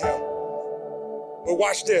level in him. But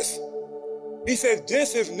watch this. He says,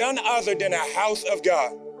 this is none other than a house of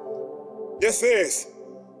God. This is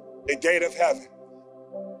the gate of heaven.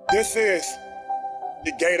 This is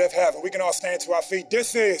the gate of heaven. We can all stand to our feet.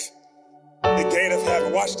 This is the gate of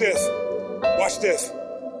heaven. Watch this. Watch this.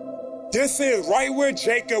 This is right where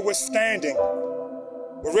Jacob was standing.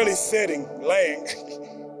 We're really sitting, laying.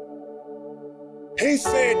 He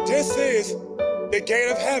said, this is the gate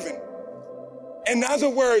of heaven. In other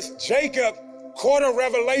words, Jacob caught a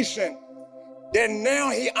revelation that now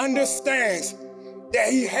he understands that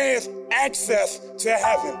he has access to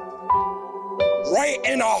heaven. Right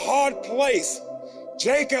in a hard place,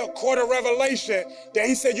 Jacob caught a revelation that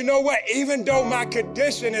he said, you know what? Even though my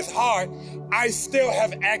condition is hard, I still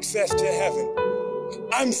have access to heaven.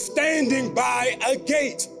 I'm standing by a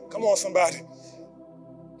gate. Come on, somebody.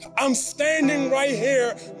 I'm standing right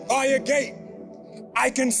here by a gate. I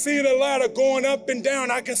can see the ladder going up and down.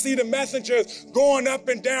 I can see the messengers going up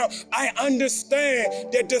and down. I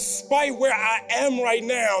understand that despite where I am right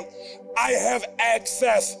now, I have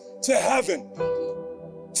access to heaven.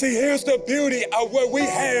 See, here's the beauty of what we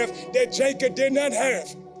have that Jacob did not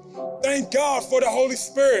have. Thank God for the Holy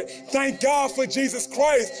Spirit. Thank God for Jesus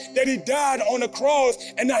Christ, that he died on the cross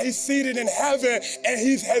and that he's seated in heaven and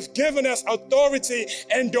he has given us authority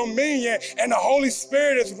and dominion. And the Holy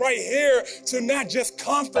Spirit is right here to not just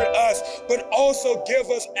comfort us, but also give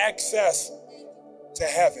us access to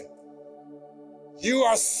heaven. You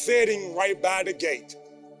are sitting right by the gate.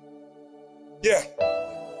 Yeah,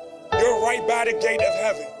 you're right by the gate of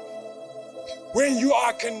heaven. When you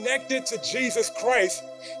are connected to Jesus Christ,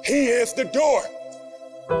 he is the door.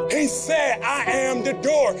 He said, I am the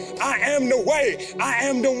door. I am the way. I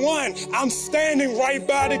am the one. I'm standing right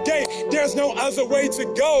by the gate. There's no other way to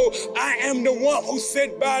go. I am the one who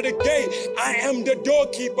sits by the gate. I am the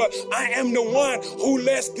doorkeeper. I am the one who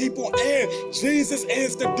lets people in. Jesus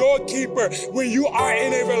is the doorkeeper. When you are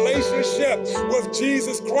in a relationship with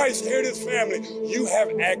Jesus Christ, hear this, family, you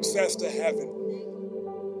have access to heaven.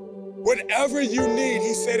 Whatever you need,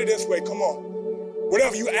 he said it this way, come on.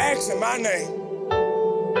 Whatever you ask in my name,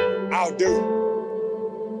 I'll do.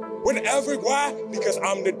 Whatever, why? Because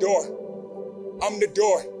I'm the door. I'm the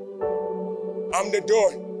door. I'm the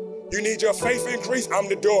door. You need your faith increase, I'm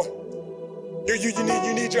the door.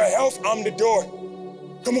 You need your health, I'm the door.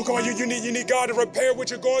 Come on, you need God to repair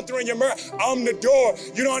what you're going through in your marriage. I'm the door.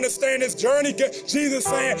 You don't understand this journey. Jesus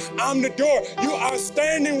saying, I'm the door. You are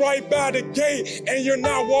standing right by the gate and you're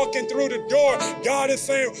not walking through the door. God is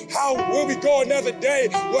saying, how will we go another day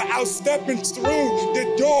without stepping through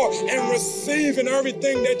the door and receiving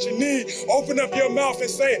everything that you need? Open up your mouth and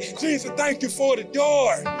say, Jesus, thank you for the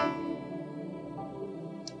door.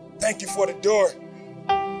 Thank you for the door.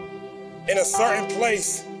 In a certain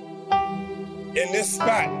place, in this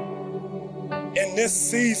spot, in this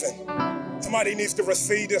season, somebody needs to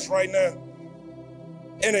receive this right now.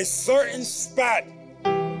 In a certain spot,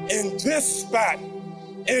 in this spot,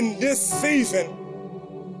 in this season,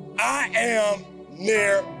 I am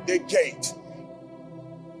near the gate.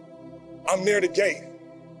 I'm near the gate.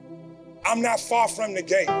 I'm not far from the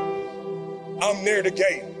gate. I'm near the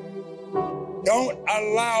gate. Don't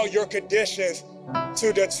allow your conditions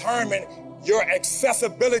to determine your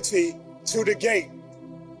accessibility to the gate.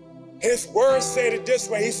 His word said it this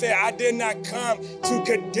way. He said, I did not come to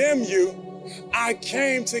condemn you. I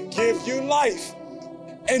came to give you life.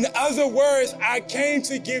 In other words, I came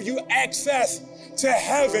to give you access to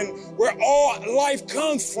heaven where all life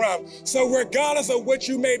comes from. So regardless of what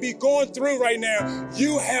you may be going through right now,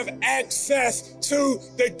 you have access to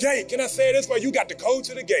the gate. Can I say it this way? You got the code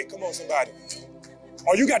to the gate. Come on, somebody.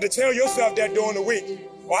 Or you got to tell yourself that during the week.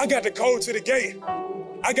 Well, I got the code to the gate.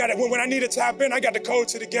 I got it. When I need to tap in, I got the code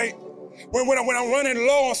to the gate. When I'm running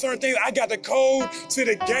low on certain things, I got the code to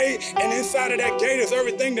the gate, and inside of that gate is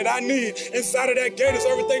everything that I need. Inside of that gate is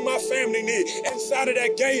everything my family needs. Inside of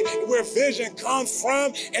that gate where vision comes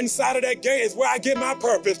from. Inside of that gate is where I get my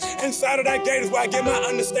purpose. Inside of that gate is where I get my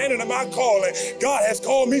understanding of my calling. God has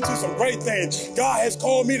called me to some great things. God has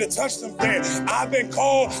called me to touch some things. I've been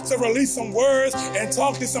called to release some words and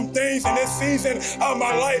talk to some things in this season of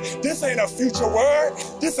my life. This ain't a future word.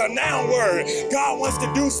 This a now word. God wants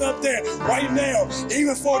to do something right now,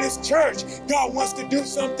 even for this church. God wants to do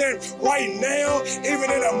something right now,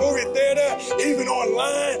 even in a movie theater, even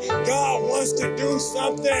online. God wants to do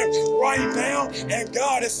something right now, and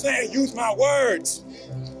God is saying, use my words.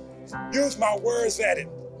 Use my words at it.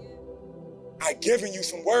 I've given you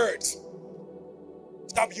some words.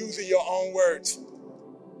 Stop using your own words.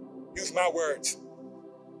 Use my words.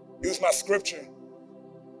 Use my scripture.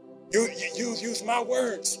 Use my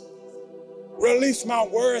words. Release my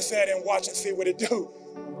words at it and watch and see what it do.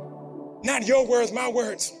 Not your words, my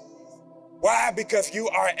words. Why? Because you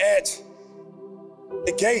are at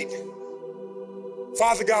the gate.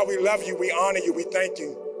 Father God, we love you. We honor you. We thank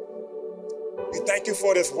you. We thank you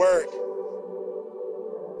for this word.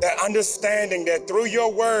 That understanding that through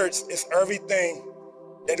your words is everything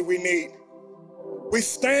that we need. We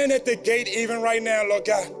stand at the gate even right now, Lord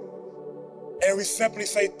God, and we simply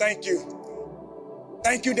say thank you.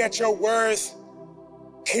 Thank you that your words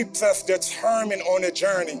keeps us determined on the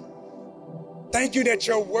journey. Thank you that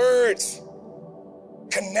your words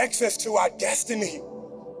connects us to our destiny.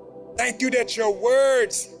 Thank you that your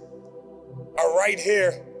words are right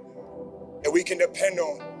here that we can depend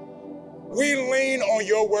on. We lean on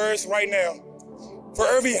your words right now. For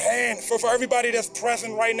every hand, for everybody that's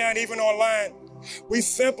present right now and even online, we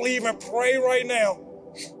simply even pray right now.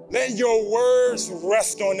 Let your words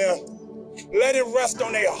rest on them. Let it rest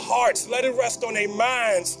on their hearts. Let it rest on their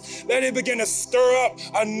minds. Let it begin to stir up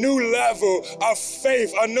a new level of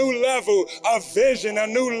faith, a new level of vision, a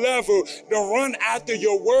new level to run after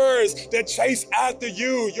your words, to chase after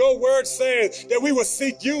you. Your word says that we will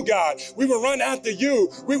seek you, God. We will run after you.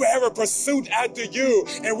 We will have a pursuit after you,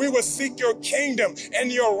 and we will seek your kingdom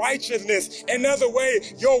and your righteousness. Another way,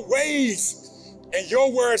 your ways. And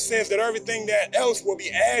your word says that everything that else will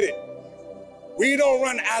be added. We don't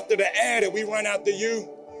run after the added, we run after you.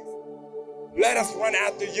 Let us run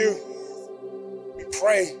after you. We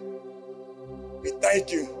pray. We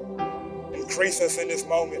thank you. Increase us in this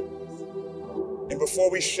moment. And before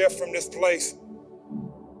we shift from this place,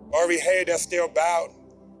 every head that's still bowed,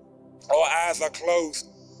 all eyes are closed.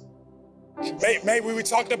 Maybe we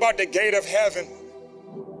talked about the gate of heaven,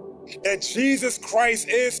 that Jesus Christ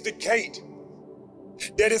is the gate.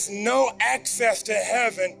 There is no access to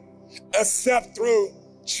heaven except through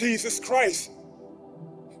Jesus Christ.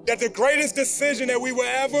 That the greatest decision that we will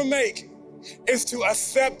ever make is to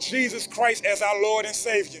accept Jesus Christ as our Lord and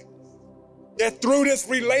Savior. That through this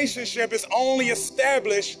relationship is only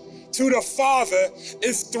established to the Father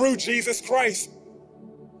is through Jesus Christ.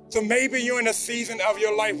 So maybe you're in a season of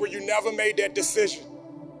your life where you never made that decision.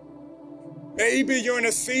 Maybe you're in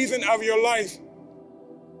a season of your life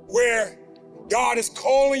where God is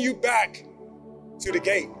calling you back to the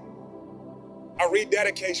gate. A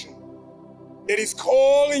rededication. That he's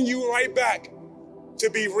calling you right back to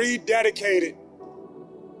be rededicated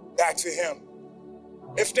back to him.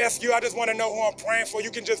 If that's you, I just want to know who I'm praying for. You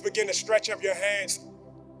can just begin to stretch up your hands.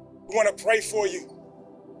 We want to pray for you.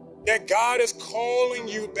 That God is calling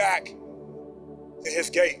you back to his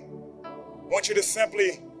gate. I want you to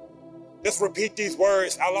simply just repeat these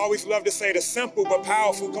words. I'll always love to say the simple but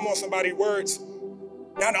powerful, come on somebody, words.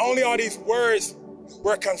 Not only are these words,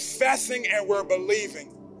 we're confessing and we're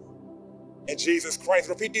believing in Jesus Christ.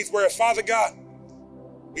 Repeat these words. Father God,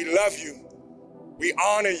 we love you. We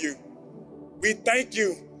honor you. We thank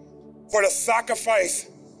you for the sacrifice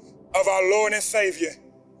of our Lord and Savior,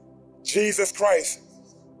 Jesus Christ.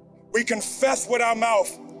 We confess with our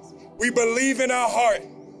mouth. We believe in our heart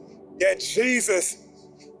that Jesus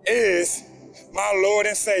is my Lord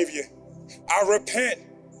and Savior. I repent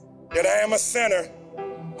that I am a sinner.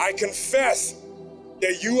 I confess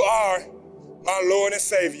that you are my Lord and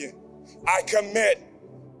Savior. I commit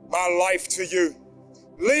my life to you.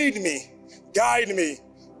 Lead me, guide me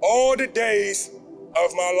all the days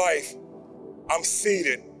of my life. I'm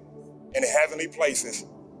seated in heavenly places.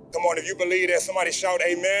 Come on, if you believe that, somebody shout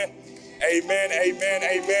amen. Amen, amen,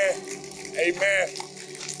 amen, amen.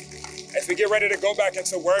 As we get ready to go back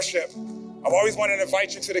into worship, I've always wanted to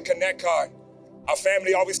invite you to the Connect card. Our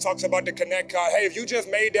family always talks about the Connect card. Hey, if you just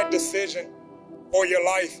made that decision for your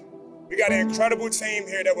life, we got an incredible team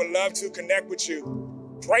here that would love to connect with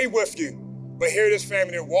you, pray with you, but hear this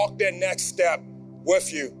family and walk that next step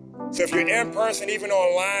with you. So if you're in person, even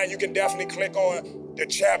online, you can definitely click on the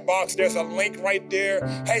chat box. There's a link right there.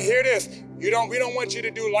 Hey, hear this. We don't want you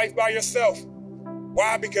to do life by yourself.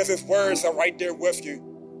 Why? Because his words are right there with you.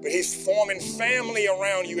 But he's forming family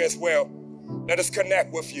around you as well. Let us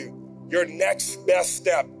connect with you. Your next best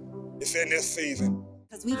step is in this season.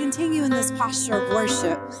 As we continue in this posture of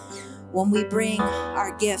worship, when we bring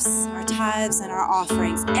our gifts, our tithes, and our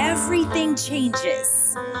offerings, everything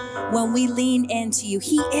changes when we lean into you.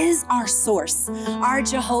 He is our source, our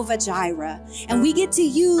Jehovah Jireh, and we get to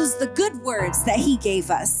use the good words that he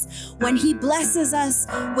gave us. When he blesses us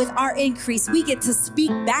with our increase, we get to speak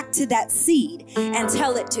back to that seed and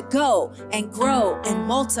tell it to go and grow and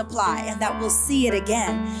multiply, and that we'll see it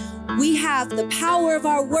again. We have the power of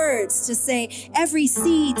our words to say every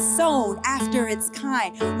seed sown after its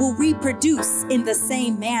kind will reproduce in the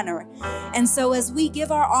same manner. And so as we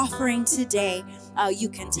give our offering today, you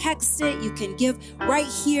can text it, you can give right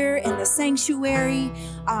here in the sanctuary,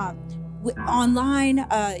 online,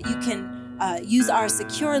 you can use our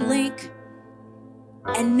secure link,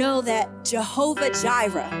 and know that Jehovah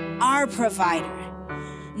Jireh, our provider,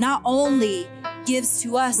 not only gives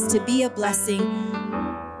to us to be a blessing,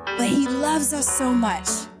 but he loves us so much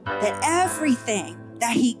that everything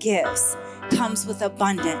that he gives comes with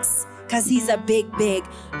abundance, because he's a big, big,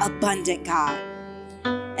 abundant God.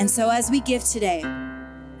 And so as we give today,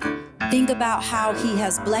 think about how he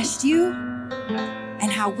has blessed you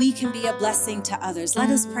and how we can be a blessing to others. Let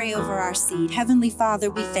us pray over our seed. Heavenly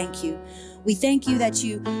Father, we thank you. We thank you that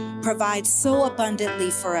you provide so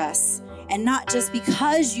abundantly for us. And not just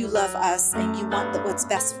because you love us and you want what's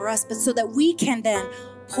best for us, but so that we can then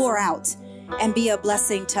pour out and be a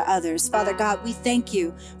blessing to others. Father God, we thank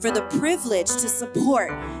you for the privilege to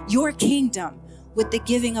support your kingdom with the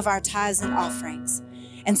giving of our tithes and offerings.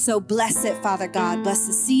 And so bless it, Father God. Bless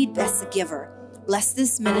the seed, bless the giver. Bless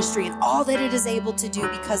this ministry and all that it is able to do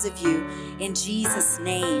because of you. In Jesus'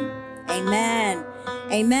 name, amen.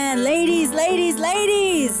 Amen. Ladies, ladies,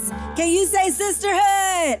 ladies, can you say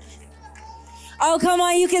sisterhood? Oh, come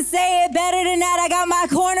on, you can say it better than that. I got my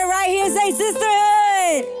corner right here. Say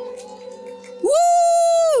sisterhood.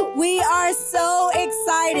 Woo! We are so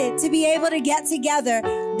excited to be able to get together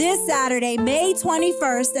this Saturday, May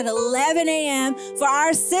 21st at 11 a.m. for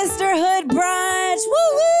our sisterhood brunch.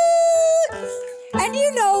 Woo-woo! And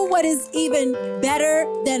you know what is even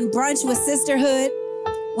better than brunch with sisterhood,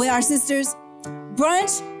 with our sisters?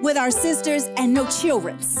 Brunch with our sisters and no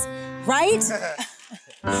children's, right?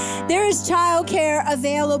 There is childcare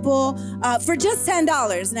available for just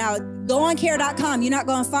 $10. Now, go on care.com. You're not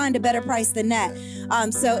going to find a better price than that.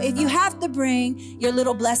 So if you have to bring your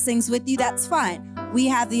little blessings with you, that's fine. We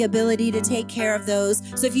have the ability to take care of those.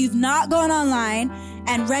 So if you've not gone online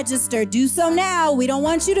and registered, do so now. We don't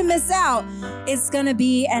want you to miss out. It's going to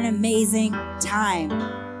be an amazing time.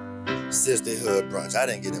 Sisterhood brunch. I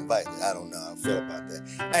didn't get invited. I don't know how I feel about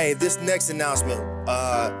that. Hey, this next announcement,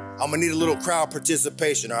 I'm gonna need a little crowd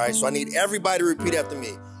participation, all right? So I need everybody to repeat after me.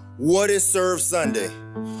 What is Serve Sunday?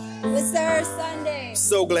 What's Serve Sunday?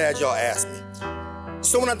 So glad y'all asked me.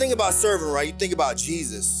 So when I think about serving, right, you think about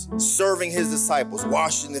Jesus serving his disciples,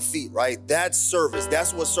 washing the feet, right? That's service.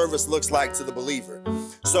 That's what service looks like to the believer.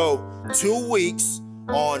 So 2 weeks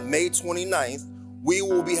on May 29th, we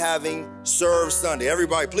will be having Serve Sunday.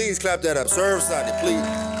 Everybody, please clap that up. Serve Sunday, please.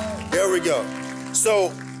 There we go.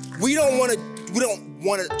 So we don't want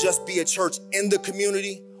to just be a church in the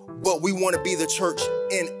community, but we want to be the church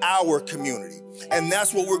in our community. And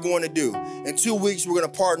that's what we're going to do. In 2 weeks, we're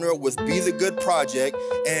going to partner up with Be the Good Project,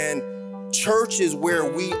 and church is where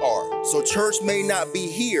we are. So church may not be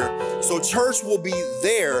here. So church will be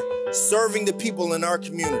there serving the people in our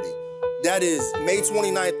community. That is May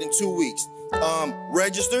 29th in 2 weeks.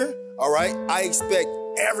 Register, all right? I expect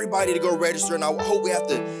everybody to go register, and I hope we have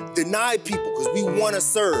to deny people because we want to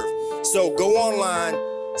serve. So go online,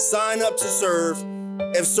 sign up to serve,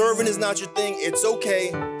 If serving is not your thing, it's okay.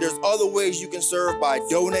 There's other ways you can serve by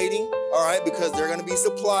donating, all right? Because there are gonna be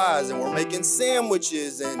supplies and we're making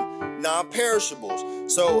sandwiches and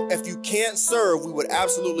non-perishables. So if you can't serve, we would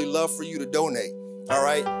absolutely love for you to donate, all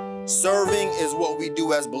right? Serving is what we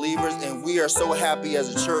do as believers, and we are so happy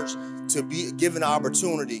as a church to be given the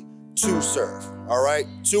opportunity to serve, all right?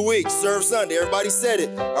 2 weeks, Serve Sunday, everybody said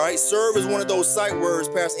it, all right? Serve is one of those sight words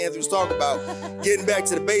Pastor Anthony was talking about, getting back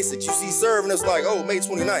to the basics. You see serve and it's like, oh, May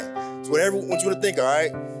 29th. It's whatever I want you to think, all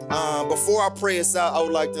right? Before I pray us out, I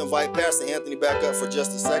would like to invite Pastor Anthony back up for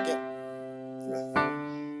just a second.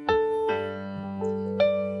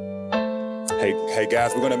 Hey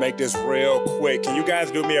guys, we're gonna make this real quick. Can you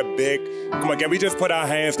guys do me a big, come on, can we just put our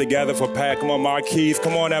hands together for Pat? Come on, Marquise,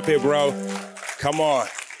 come on up here, bro. Come on.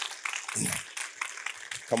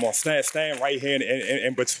 Come on, stand right here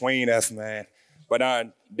in between us, man. But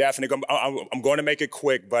definitely, I'm going to make it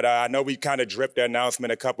quick, but I know we kind of dripped the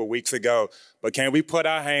announcement a couple weeks ago, but can we put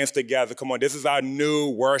our hands together? Come on, this is our new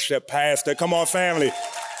worship pastor. Come on, family.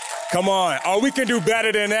 Come on. Oh, we can do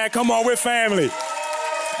better than that. Come on, we're family.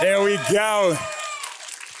 There we go.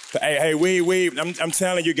 Hey, I'm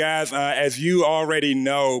telling you guys, as you already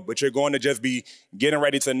know, but you're going to just be getting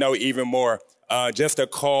ready to know even more, just the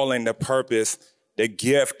calling, the purpose, the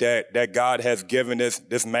gift that God has given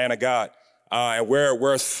this man of God. And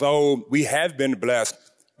we have been blessed,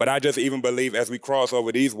 but I just even believe as we cross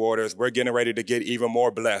over these waters, we're getting ready to get even more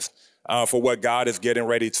blessed for what God is getting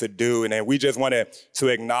ready to do. And then we just wanted to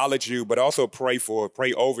acknowledge you, but also pray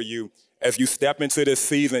over you as you step into this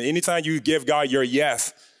season. Anytime you give God your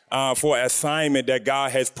yes for an assignment that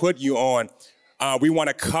God has put you on, we want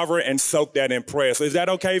to cover and soak that in prayer. So is that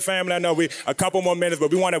okay, family? I know a couple more minutes,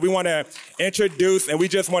 but we want to introduce and we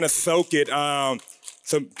just want to soak it.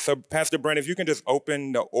 So Pastor Brent, if you can just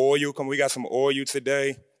open the oil. We got some oil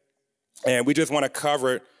today. And we just want to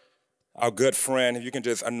cover our good friend. If you can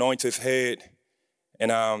just anoint his head.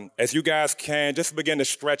 And as you guys can, just begin to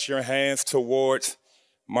stretch your hands towards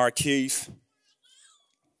Marquise.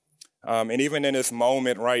 And even in this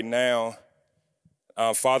moment right now,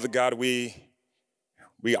 Father God, we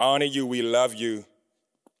honor you, we love you,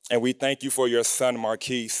 and we thank you for your son,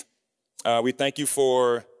 Marquise. We thank you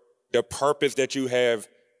for the purpose that you have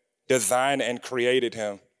designed and created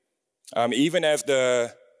him. Even as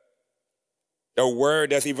the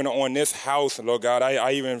word that's even on this house, Lord God,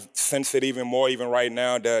 I even sense it even more even right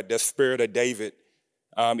now, the spirit of David.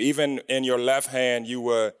 Even in your left hand, you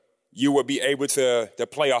would be able to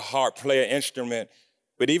play a harp, play an instrument,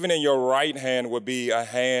 but even in your right hand would be a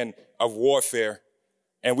hand of warfare.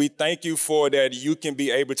 And we thank you for that you can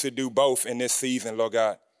be able to do both in this season, Lord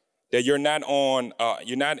God. That you're not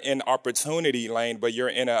in opportunity lane, but you're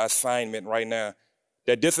in an assignment right now.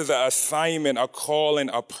 That this is an assignment, a calling,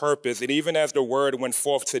 a purpose. And even as the word went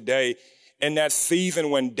forth today, in that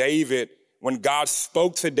season when God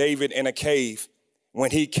spoke to David in a cave,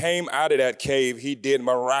 when he came out of that cave, he did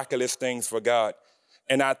miraculous things for God.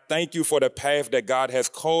 And I thank you for the path that God has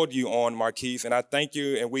called you on, Marquise. And I thank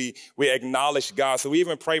you, and we acknowledge God. So we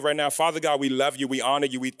even pray right now, Father God, we love you, we honor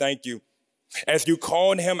you, we thank you. As you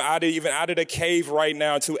called him out of the cave right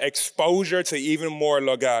now to exposure to even more,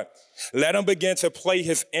 Lord God. Let him begin to play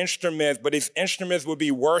his instruments, but his instruments will be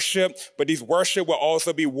worship, but his worship will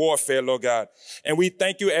also be warfare, Lord God. And we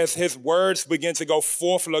thank you as his words begin to go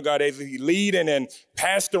forth, Lord God, as he leading and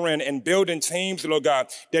pastoring and building teams, Lord God,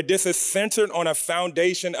 that this is centered on a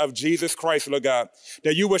foundation of Jesus Christ, Lord God,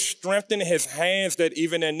 that you will strengthen his hands, that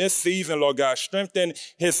even in this season, Lord God, strengthen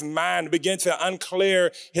his mind, begin to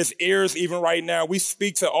unclear his ears even right now. We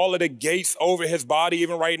speak to all of the gates over his body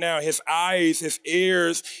even right now, his eyes, his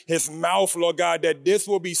ears, his mouth, Lord God, that this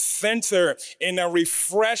will be centered in a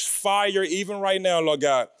refreshed fire even right now, Lord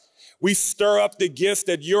God. We stir up the gifts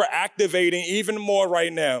that you're activating even more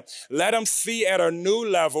right now. Let them see at a new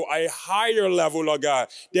level, a higher level, Lord God,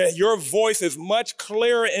 that your voice is much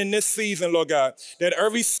clearer in this season, Lord God, that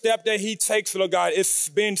every step that he takes, Lord God, is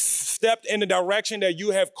being stepped in the direction that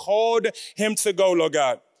you have called him to go, Lord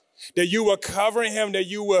God. That you will cover him, that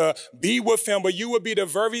you will be with him, but you will be the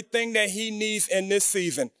very thing that he needs in this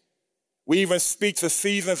season. We even speak to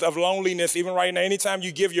seasons of loneliness. Even right now, anytime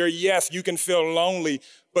you give your yes, you can feel lonely.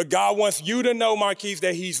 But God wants you to know, Marquise,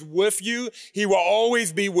 that he's with you. He will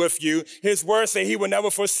always be with you. His word say he will never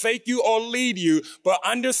forsake you or lead you. But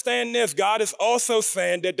understand this, God is also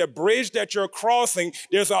saying that the bridge that you're crossing,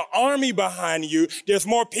 there's an army behind you. There's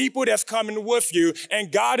more people that's coming with you.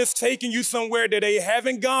 And God is taking you somewhere that they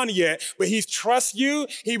haven't gone yet. But he trusts you.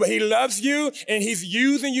 He loves you. And he's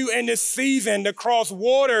using you in this season to cross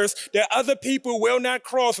waters that other people will not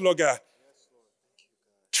cross, Lord God.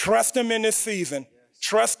 Trust him in this season.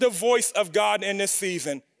 Trust the voice of God in this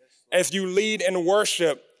season as you lead in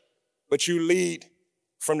worship, but you lead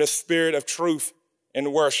from the spirit of truth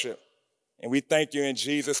in worship. And we thank you in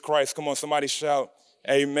Jesus Christ. Come on, somebody shout,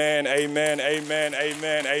 amen, amen, amen,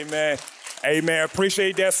 amen, amen. Amen.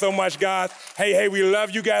 Appreciate that so much, guys. Hey, we love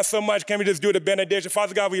you guys so much. Can we just do the benediction?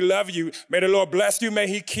 Father God, we love you. May the Lord bless you. May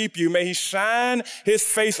he keep you. May he shine his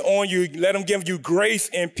face on you. Let him give you grace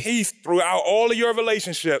and peace throughout all of your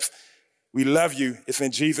relationships. We love you. It's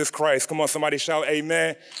in Jesus Christ. Come on, somebody shout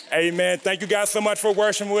amen. Amen. Thank you guys so much for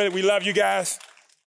worshiping with it. We love you guys.